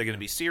about them. Are they going to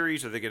be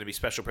series? Are they going to be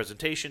special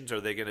presentations?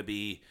 Are they going to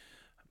be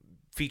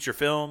feature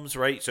films?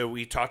 Right. So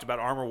we talked about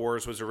Armor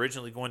Wars was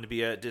originally going to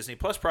be a Disney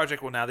Plus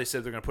project. Well, now they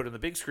said they're going to put it on the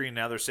big screen.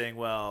 Now they're saying,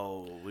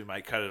 well, we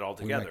might cut it all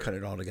We together. might cut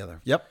it all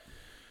together. Yep.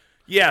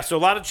 Yeah, so a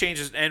lot of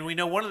changes, and we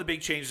know one of the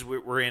big changes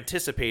we're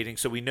anticipating.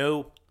 So we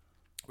know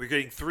we're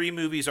getting 3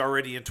 movies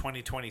already in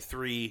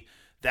 2023.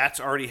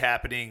 That's already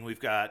happening. We've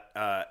got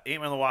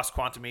Ant-Man and the Wasp: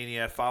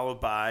 Quantumania, followed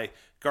by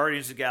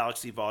Guardians of the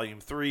Galaxy Volume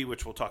 3,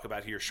 which we'll talk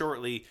about here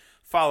shortly,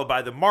 followed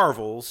by the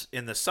Marvels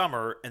in the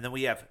summer, and then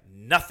we have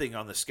nothing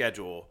on the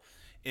schedule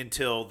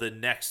until the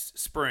next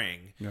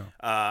spring.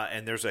 Yeah.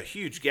 And there's a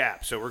huge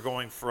gap. So we're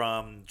going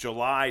from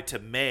July to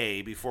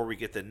May before we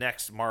get the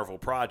next Marvel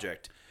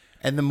project.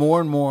 And the more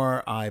and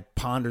more I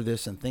ponder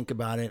this and think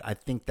about it, I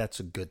think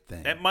that's a good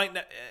thing. It might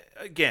not,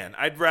 again,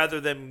 I'd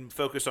rather them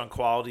focus on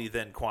quality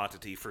than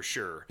quantity for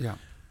sure. Yeah.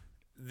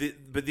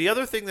 But the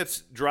other thing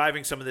that's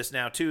driving some of this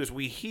now too is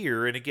we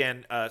hear, and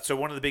again, so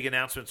one of the big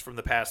announcements from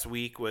the past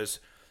week was,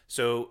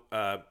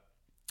 Sony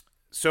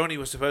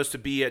was supposed to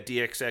be at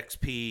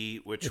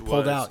DXXP, which It was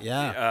pulled out,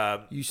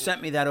 yeah. You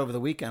sent me that over the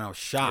weekend. I was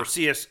or shocked.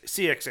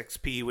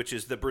 CXXP, which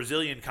is the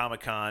Brazilian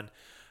Comic-Con.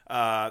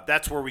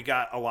 That's where we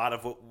got a lot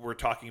of what we're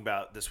talking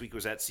about this week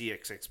was at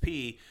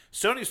CXXP.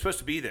 Sony was supposed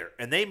to be there,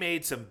 and they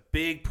made some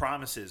big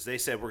promises. They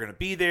said, we're going to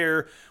be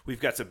there.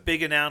 We've got some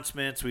big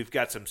announcements. We've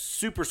got some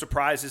super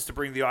surprises to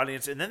bring the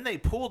audience. And then they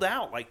pulled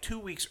out like 2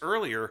 weeks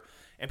earlier,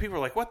 and people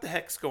were like, what the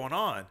heck's going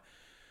on?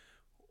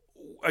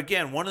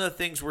 Again, one of the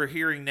things we're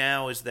hearing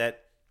now is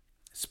that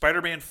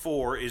Spider-Man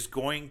 4 is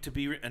going to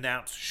be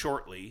announced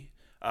shortly.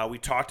 We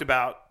talked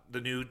about the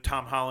new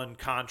Tom Holland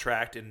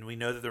contract, and we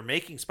know that they're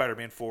making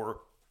Spider-Man 4.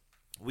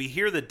 We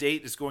hear the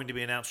date is going to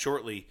be announced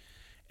shortly,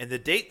 and the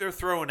date they're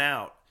throwing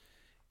out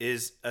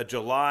is a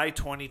July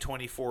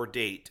 2024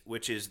 date,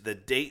 which is the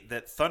date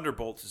that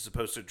Thunderbolts is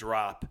supposed to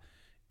drop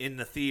in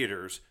the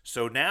theaters.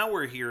 So now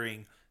we're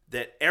hearing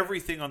that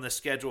everything on the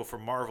schedule for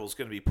Marvel is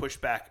going to be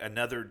pushed back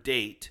another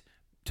date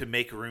to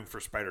make room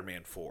for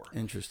Spider-Man 4.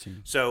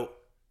 Interesting. So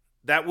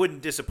that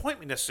wouldn't disappoint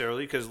me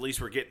necessarily because at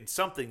least we're getting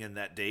something in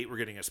that date. We're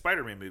getting a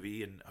Spider-Man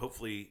movie and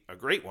hopefully a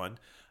great one.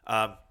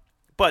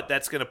 But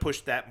that's going to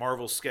push that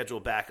Marvel schedule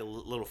back a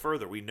little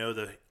further. We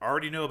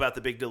already know about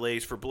the big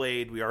delays for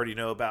Blade. We already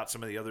know about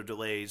some of the other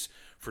delays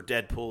for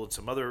Deadpool and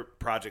some other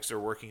projects they're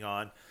working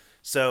on.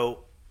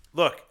 So,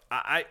 look,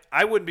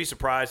 I wouldn't be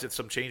surprised if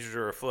some changes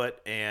are afoot,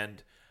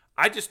 and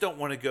I just don't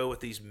want to go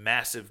with these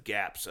massive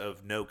gaps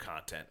of no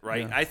content,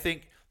 right? Yeah. I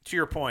think, to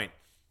your point,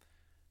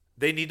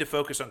 they need to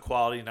focus on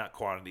quality, not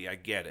quantity. I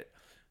get it.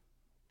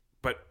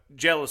 But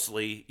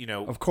jealously,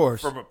 of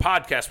course, from a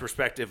podcast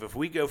perspective, if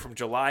we go from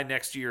July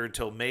next year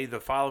until May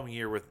the following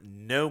year with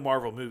no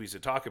Marvel movies to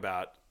talk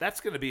about, that's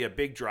going to be a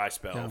big dry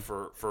spell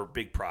for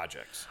big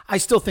projects. I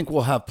still think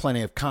we'll have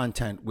plenty of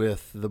content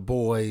with The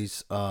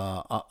Boys,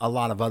 a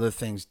lot of other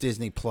things,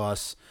 Disney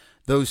Plus,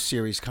 those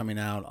series coming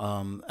out,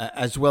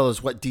 as well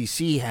as what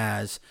DC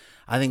has.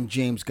 I think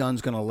James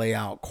Gunn's going to lay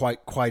out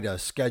quite a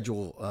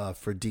schedule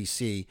for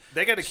DC.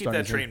 They got to keep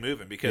that train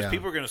moving because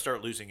people are going to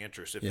start losing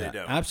interest if they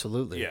don't.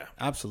 Absolutely. Yeah,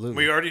 absolutely.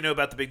 We already know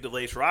about the big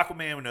delays for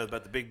Aquaman. We know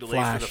about the big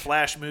delays for the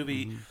Flash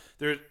movie. Mm-hmm.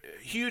 There's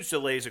huge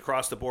delays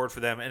across the board for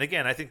them. And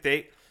again, I think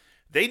they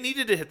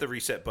needed to hit the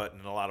reset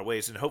button in a lot of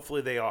ways, and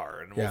hopefully they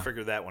are. And we'll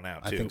figure that one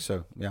out too. I think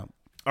so. Yeah.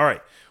 All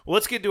right. Well,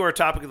 let's get to our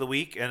topic of the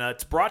week, and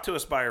it's brought to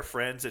us by our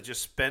friends that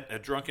just spent a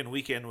drunken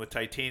weekend with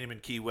Titanium in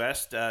Key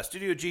West.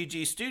 Studio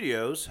GG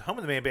Studios, home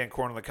of the main band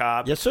Corn on the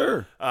Cob. Yes,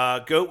 sir.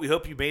 Goat, we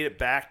hope you made it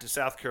back to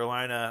South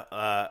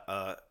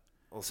Carolina,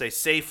 we'll say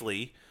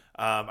safely.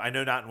 I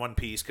know not in one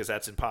piece because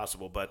that's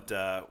impossible, but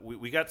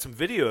we got some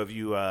video of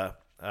you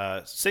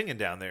singing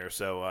down there,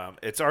 so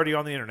it's already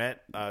on the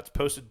internet. It's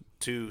posted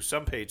to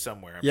some page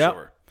somewhere, I'm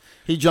sure.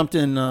 He jumped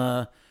in...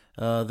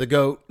 the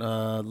Goat,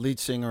 lead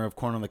singer of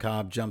Corn on the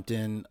Cob, jumped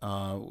in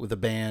with a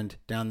band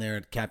down there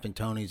at Captain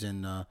Tony's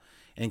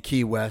in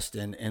Key West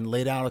and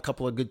laid out a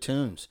couple of good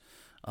tunes.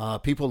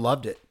 People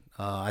loved it.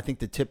 I think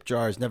the tip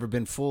jar has never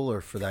been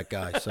fuller for that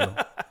guy. So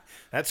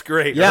that's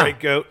great. Yeah. All right,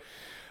 Goat.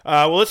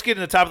 Well, let's get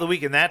into the top of the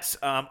week, and that's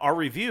our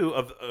review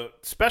of a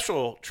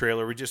special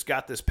trailer we just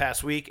got this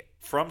past week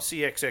from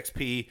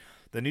CXXP.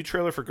 The new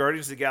trailer for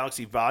Guardians of the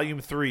Galaxy Volume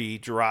 3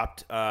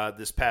 dropped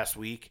this past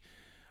week.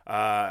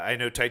 I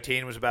know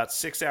Titanium was about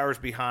 6 hours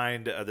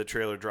behind the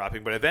trailer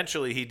dropping, but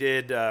eventually he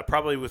did,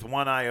 probably with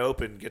one eye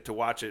open, get to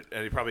watch it,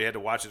 and he probably had to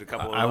watch it a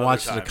couple of times. I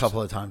watched it a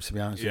couple of times, to be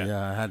honest with you.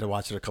 Yeah, I had to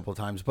watch it a couple of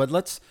times. But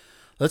let's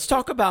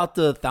talk about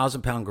the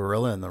 1,000-pound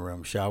gorilla in the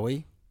room, shall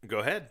we? Go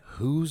ahead.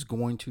 Who's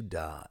going to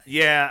die?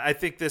 Yeah, I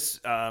think this.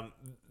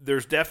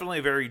 There's definitely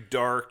a very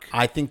dark.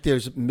 I think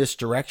there's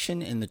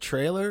misdirection in the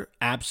trailer.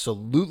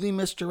 Absolutely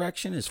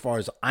misdirection, as far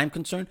as I'm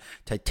concerned.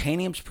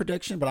 Titanium's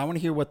prediction, but I want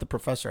to hear what the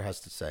professor has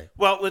to say.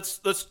 Well, let's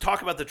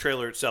talk about the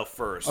trailer itself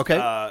first.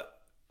 Okay.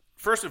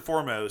 First and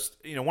foremost,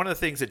 one of the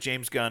things that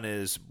James Gunn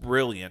is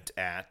brilliant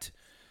at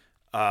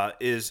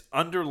is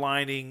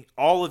underlining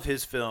all of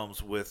his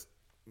films with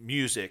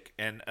music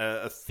and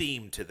a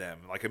theme to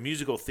them, like a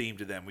musical theme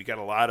to them. We got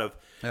a lot of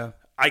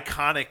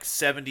iconic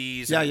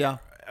 70s,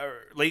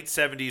 late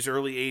 70s,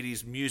 early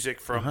 80s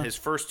music from his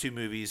first two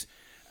movies,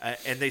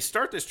 and they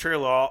start this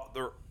trailer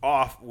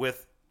off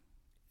with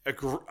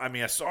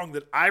a song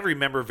that I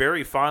remember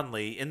very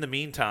fondly, In the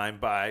Meantime,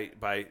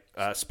 by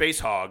Space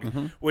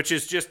Hog, which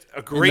is just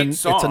a great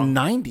song. It's a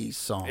 90s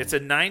song. It's a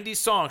 90s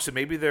song, so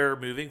maybe they're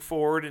moving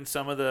forward in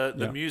some of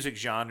the music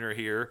genre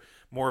here,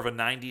 more of a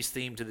 90s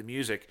theme to the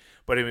music.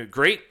 But I mean,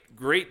 great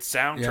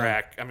soundtrack.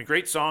 Yeah. I mean,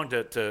 great song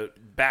to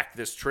back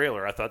this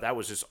trailer. I thought that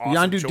was just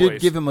awesome Yondu choice.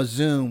 did give him a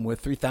Zoom with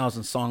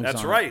 3,000 songs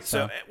That's on right. it.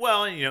 So,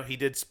 well, he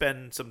did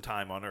spend some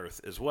time on Earth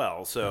as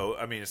well. So,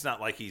 I mean, it's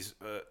not like he's,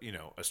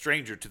 a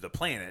stranger to the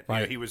planet.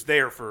 Right. He was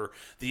there for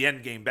the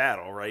Endgame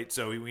battle, right?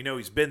 So we know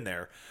he's been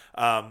there.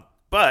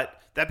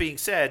 But that being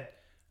said,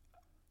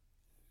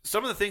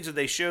 some of the things that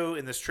they show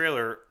in this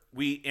trailer,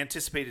 we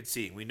anticipated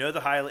seeing. We know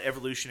the High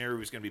Evolutionary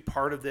was going to be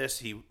part of this.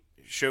 He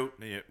showed,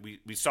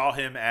 we saw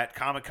him at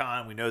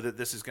Comic-Con. We know that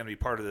this is going to be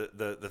part of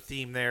the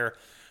theme there.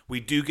 We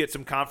do get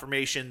some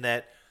confirmation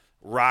that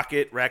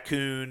Rocket,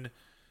 Raccoon,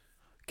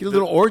 get a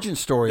little origin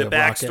story. The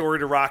backstory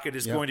to Rocket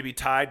is going to be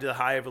tied to the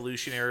High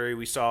Evolutionary.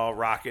 We saw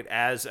Rocket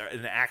as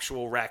an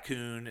actual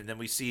raccoon, and then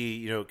we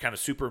see kind of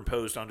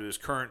superimposed onto his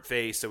current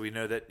face, so we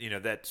know that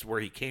that's where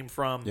he came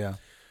from. Yeah.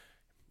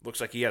 Looks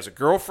like he has a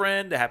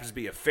girlfriend that happens to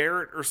be a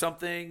ferret or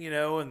something,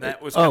 and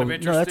that was kind of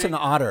interesting. No, that's an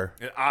otter.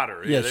 An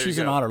otter. Yeah, she's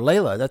an otter.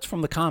 Layla, that's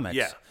from the comics.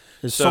 Yeah.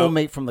 His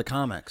soulmate from the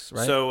comics,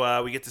 right?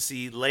 So we get to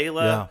see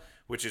Layla,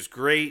 which is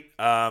great.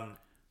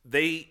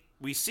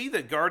 We see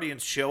the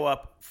Guardians show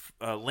up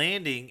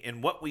landing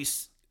in what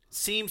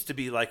seems to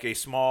be like a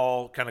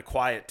small, kind of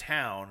quiet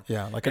town.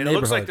 Yeah, like a neighborhood. And it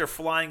looks like they're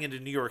flying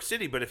into New York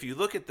City, but if you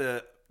look at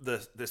the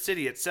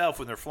city itself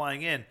when they're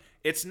flying in,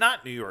 it's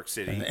not New York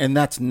City. And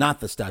that's not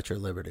the Statue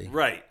of Liberty.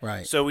 Right.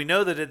 Right. So we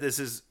know that this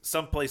is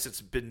someplace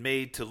that's been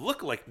made to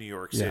look like New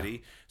York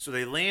City. So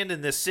they land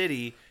in this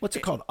city. What's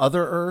it called?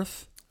 Other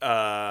Earth?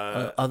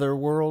 Other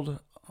World?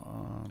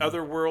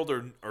 Other World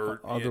or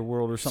Other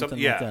World or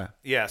something like that.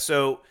 Yeah.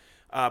 So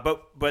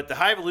But the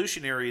High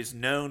Evolutionary is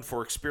known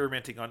for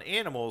experimenting on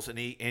animals, and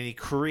he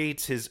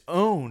creates his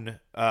own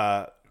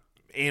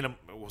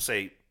we'll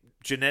say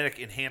genetic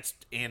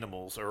enhanced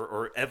animals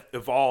or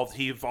evolved.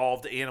 He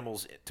evolved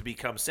animals to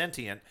become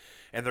sentient,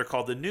 and they're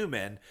called the New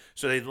Men.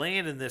 So they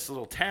land in this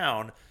little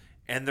town.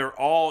 And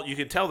you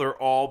can tell they're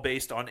all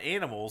based on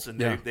animals, and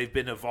they've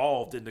been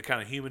evolved into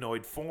kind of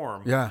humanoid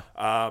form. Yeah.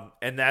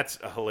 And that's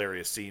a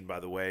hilarious scene,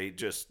 by the way.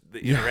 Just the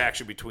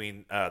interaction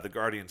between the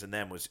Guardians and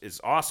them is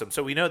awesome.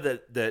 So we know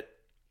that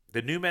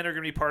the New Men are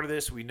going to be part of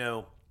this. We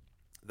know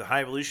the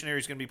High Evolutionary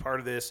is going to be part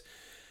of this.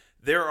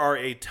 There are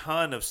a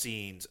ton of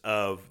scenes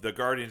of the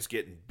Guardians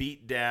getting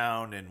beat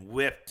down and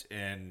whipped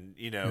and,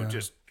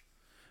 just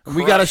crushed.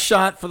 We got a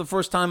shot for the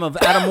first time of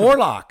Adam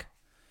Warlock.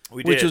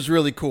 Which was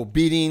really cool,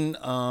 beating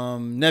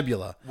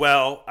Nebula.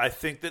 Well, I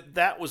think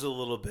that was a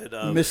little bit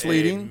of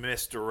misleading, a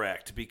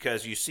misdirect,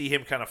 because you see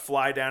him kind of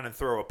fly down and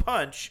throw a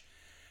punch,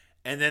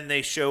 and then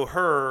they show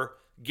her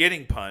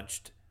getting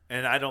punched,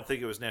 and I don't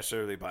think it was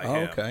necessarily by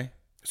him. Okay.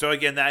 So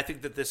again, I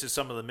think that this is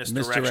some of the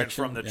misdirection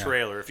from the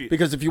trailer.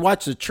 Because if you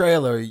watch the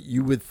trailer,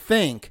 you would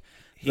think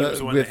he was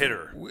the one that hit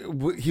her.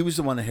 He was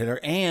the one that hit her,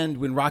 and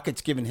when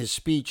Rocket's giving his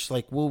speech,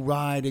 like "We'll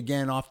ride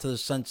again off to the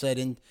sunset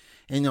in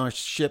our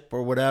ship"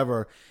 or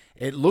whatever.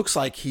 It looks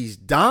like he's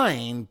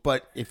dying,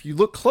 but if you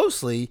look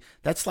closely,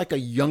 that's like a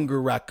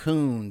younger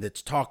raccoon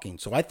that's talking.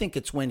 So I think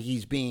it's when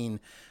he's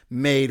being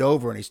made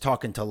over and he's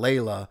talking to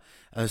Layla,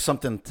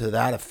 something to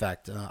that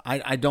effect.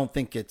 I don't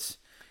think it's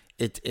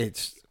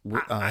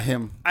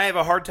him. I have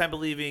a hard time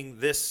believing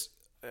this.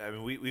 I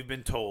mean, we've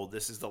been told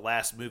this is the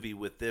last movie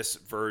with this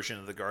version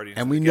of the Guardians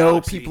and of we the know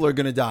Galaxy. People are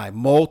going to die.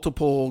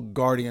 Multiple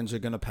Guardians are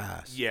going to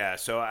pass. Yeah,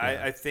 so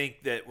I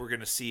think that we're going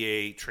to see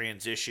a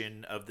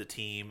transition of the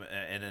team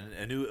and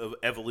a new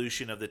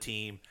evolution of the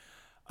team.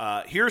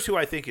 Here's who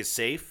I think is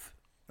safe.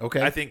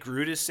 Okay. I think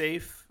Groot is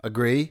safe.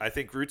 Agree. I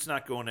think Groot's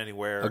not going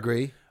anywhere.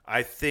 Agree.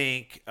 I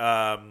think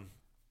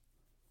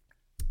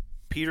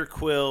Peter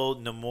Quill,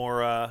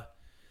 Namora.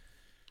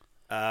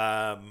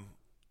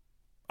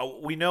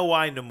 We know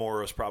why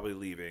Namora's probably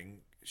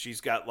leaving.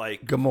 She's got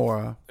like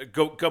Gamora.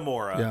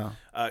 Gamora.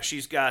 Yeah.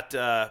 She's got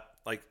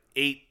like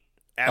 8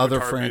 Other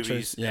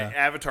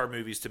Avatar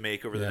movies to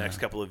make over the next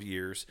couple of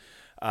years.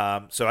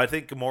 So I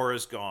think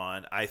Gamora's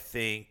gone. I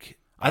think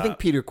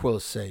Peter Quill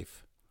is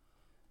safe.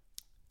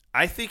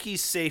 I think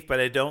he's safe,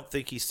 but I don't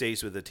think he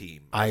stays with the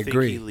team. I think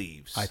agree. he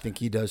leaves. I think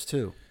he does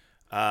too.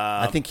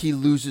 I think he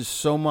loses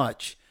so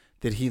much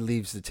that he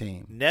leaves the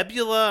team.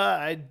 Nebula,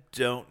 I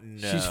don't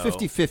know. She's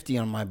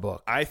 50-50 on my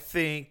book. I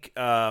think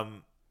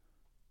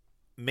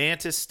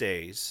Mantis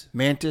stays.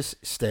 Mantis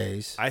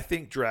stays. I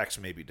think Drax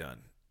may be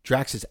done.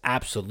 Drax is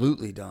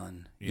absolutely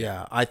done.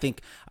 Yeah. I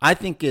think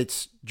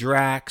it's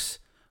Drax,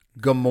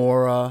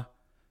 Gamora,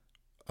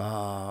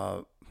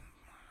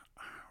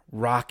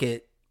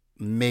 Rocket,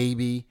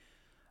 maybe,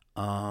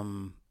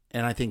 and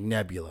I think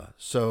Nebula.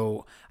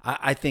 So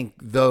I think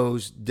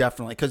those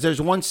definitely, because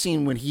there's one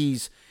scene when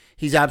he's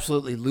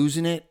absolutely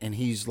losing it, and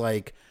he's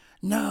like,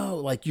 no,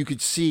 like you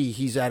could see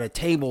he's at a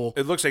table.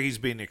 It looks like he's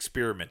being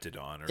experimented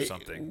on or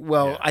something.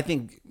 I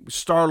think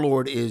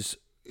Star-Lord is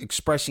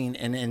expressing,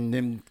 and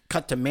then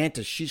cut to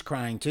Mantis, she's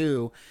crying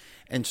too,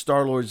 and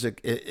Star-Lord's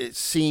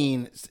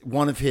seeing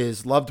one of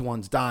his loved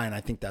ones die, and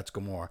I think that's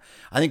Gamora.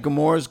 I think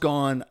Gamora's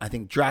gone. I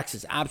think Drax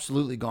is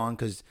absolutely gone,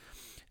 because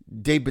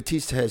Dave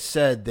Bautista has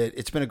said that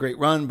it's been a great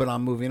run, but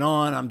I'm moving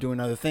on. I'm doing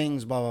other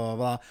things, blah, blah, blah,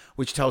 blah,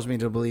 which tells me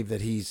to believe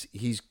that he's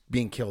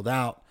being killed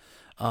out.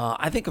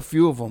 I think a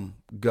few of them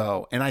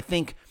go. And I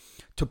think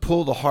to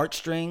pull the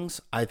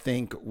heartstrings, I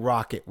think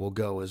Rocket will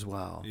go as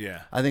well.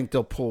 Yeah. I think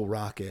they'll pull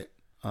Rocket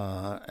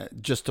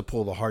just to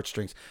pull the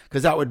heartstrings,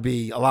 because that would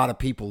be, a lot of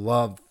people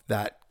love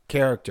that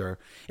character.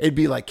 It'd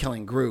be like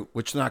killing Groot,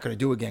 which they're not going to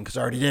do again because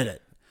I already did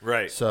it.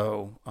 Right.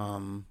 So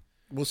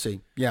we'll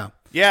see. Yeah.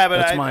 Yeah, but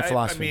that's my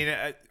philosophy. I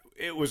mean,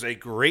 it was a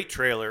great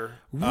trailer.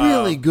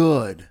 Really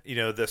good.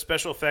 The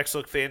special effects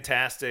look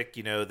fantastic.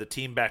 The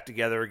team back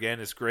together again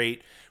is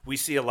great. We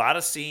see a lot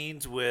of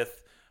scenes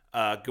with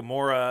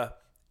Gamora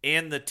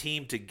and the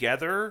team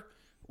together.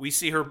 We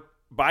see her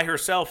by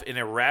herself in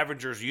a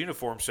Ravager's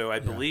uniform, so I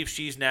believe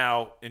she's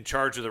now in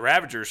charge of the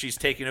Ravagers. She's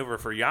taking over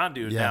for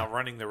Yondu, now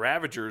running the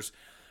Ravagers.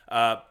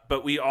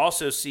 But we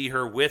also see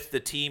her with the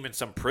team in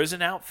some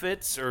prison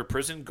outfits or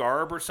prison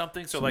garb or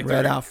something. So like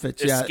red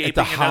outfits, at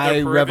the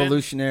High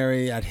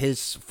Revolutionary at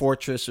his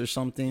fortress or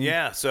something.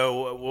 Yeah,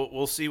 so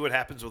we'll see what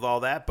happens with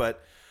all that.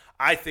 But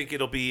I think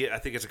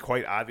it's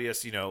quite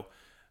obvious.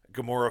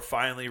 Gamora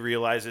finally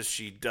realizes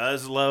she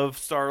does love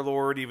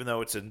Star-Lord, even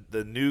though it's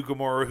the new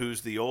Gamora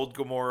who's the old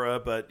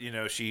Gamora. But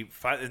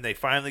they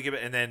finally give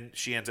it, and then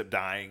she ends up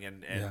dying.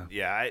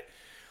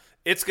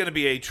 It's going to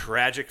be a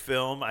tragic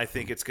film. I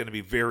think it's going to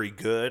be very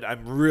good.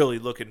 I'm really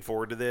looking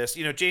forward to this.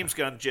 James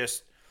Gunn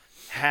just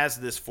has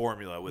this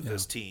formula with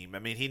this team. I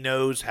mean, he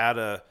knows how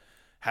to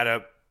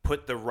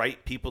put the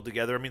right people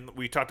together. I mean,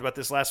 we talked about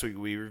this last week.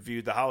 We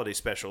reviewed the holiday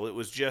special. It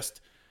was just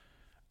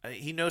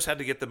he knows how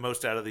to get the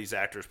most out of these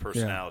actors'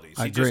 personalities.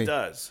 I he agree. just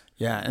does.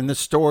 Yeah, and the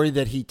story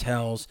that he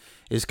tells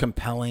is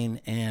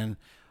compelling and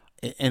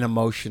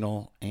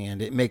emotional,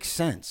 and it makes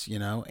sense,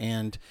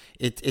 and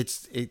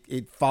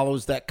it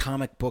follows that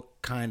comic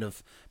book kind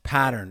of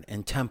pattern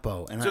and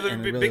tempo. And So the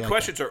and I really big like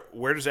questions are: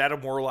 where does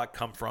Adam Warlock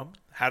come from?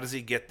 How does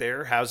he get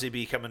there? How does he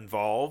become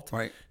involved?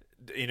 Right.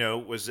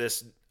 Was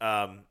this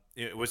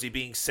was he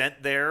being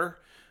sent there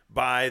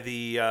by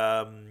the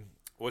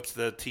what's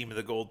the team of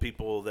the gold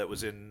people that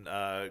was in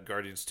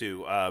Guardians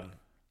 2?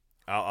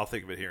 I'll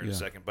think of it here in a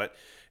second. But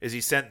is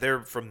he sent there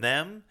from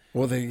them?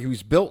 Well, he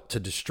was built to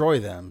destroy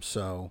them,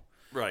 so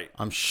Right.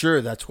 I'm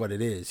sure that's what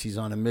it is. He's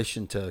on a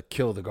mission to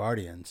kill the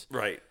Guardians.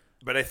 Right.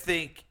 But I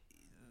think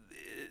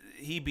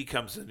he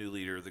becomes the new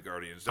leader of the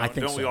Guardians. I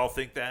think don't we so. all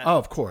think that? Oh,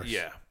 of course.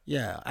 Yeah.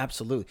 Yeah,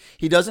 absolutely.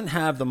 He doesn't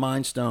have the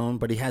Mind Stone,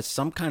 but he has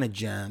some kind of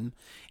gem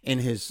in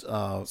his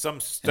some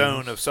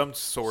stone of some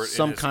sort.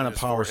 some in kind his of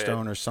Power forehead.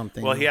 Stone or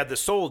something. Well, he had the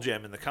Soul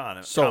Gem in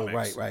the Soul,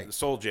 comics. right. The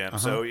Soul Gem.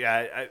 So,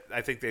 yeah,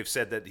 I think they've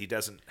said that he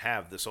doesn't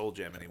have the Soul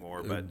Gem anymore.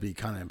 It But would be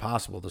kind of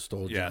impossible. The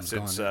Soul yeah, Gem's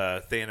since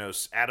gone.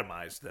 Thanos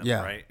atomized them,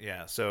 Yeah. right?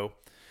 Yeah. So,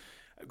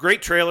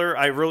 great trailer.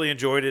 I really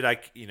enjoyed it.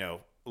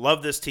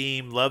 Love this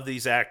team. Love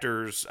these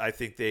actors. I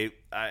think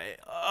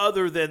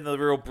other than the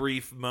real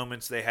brief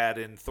moments they had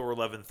in Thor: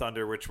 Love and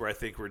Thunder, which I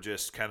think were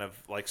just kind of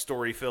like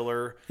story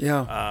filler.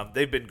 Yeah.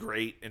 They've been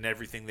great in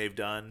everything they've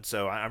done.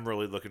 So I'm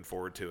really looking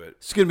forward to it.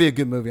 It's going to be a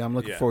good movie. I'm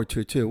looking forward to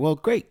it, too. Well,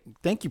 great.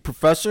 Thank you,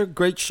 Professor.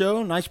 Great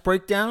show. Nice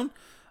breakdown.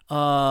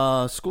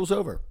 School's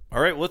over. All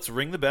right, let's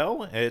ring the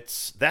bell.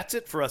 That's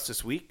it for us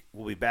this week.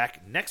 We'll be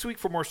back next week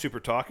for more Super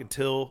Talk.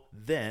 Until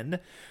then,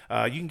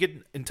 you can get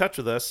in touch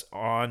with us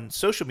on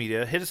social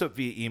media. Hit us up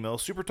via email,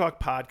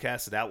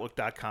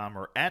 supertalkpodcast@outlook.com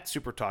or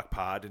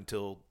 @supertalkpod.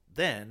 Until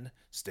then,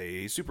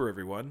 stay super,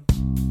 everyone.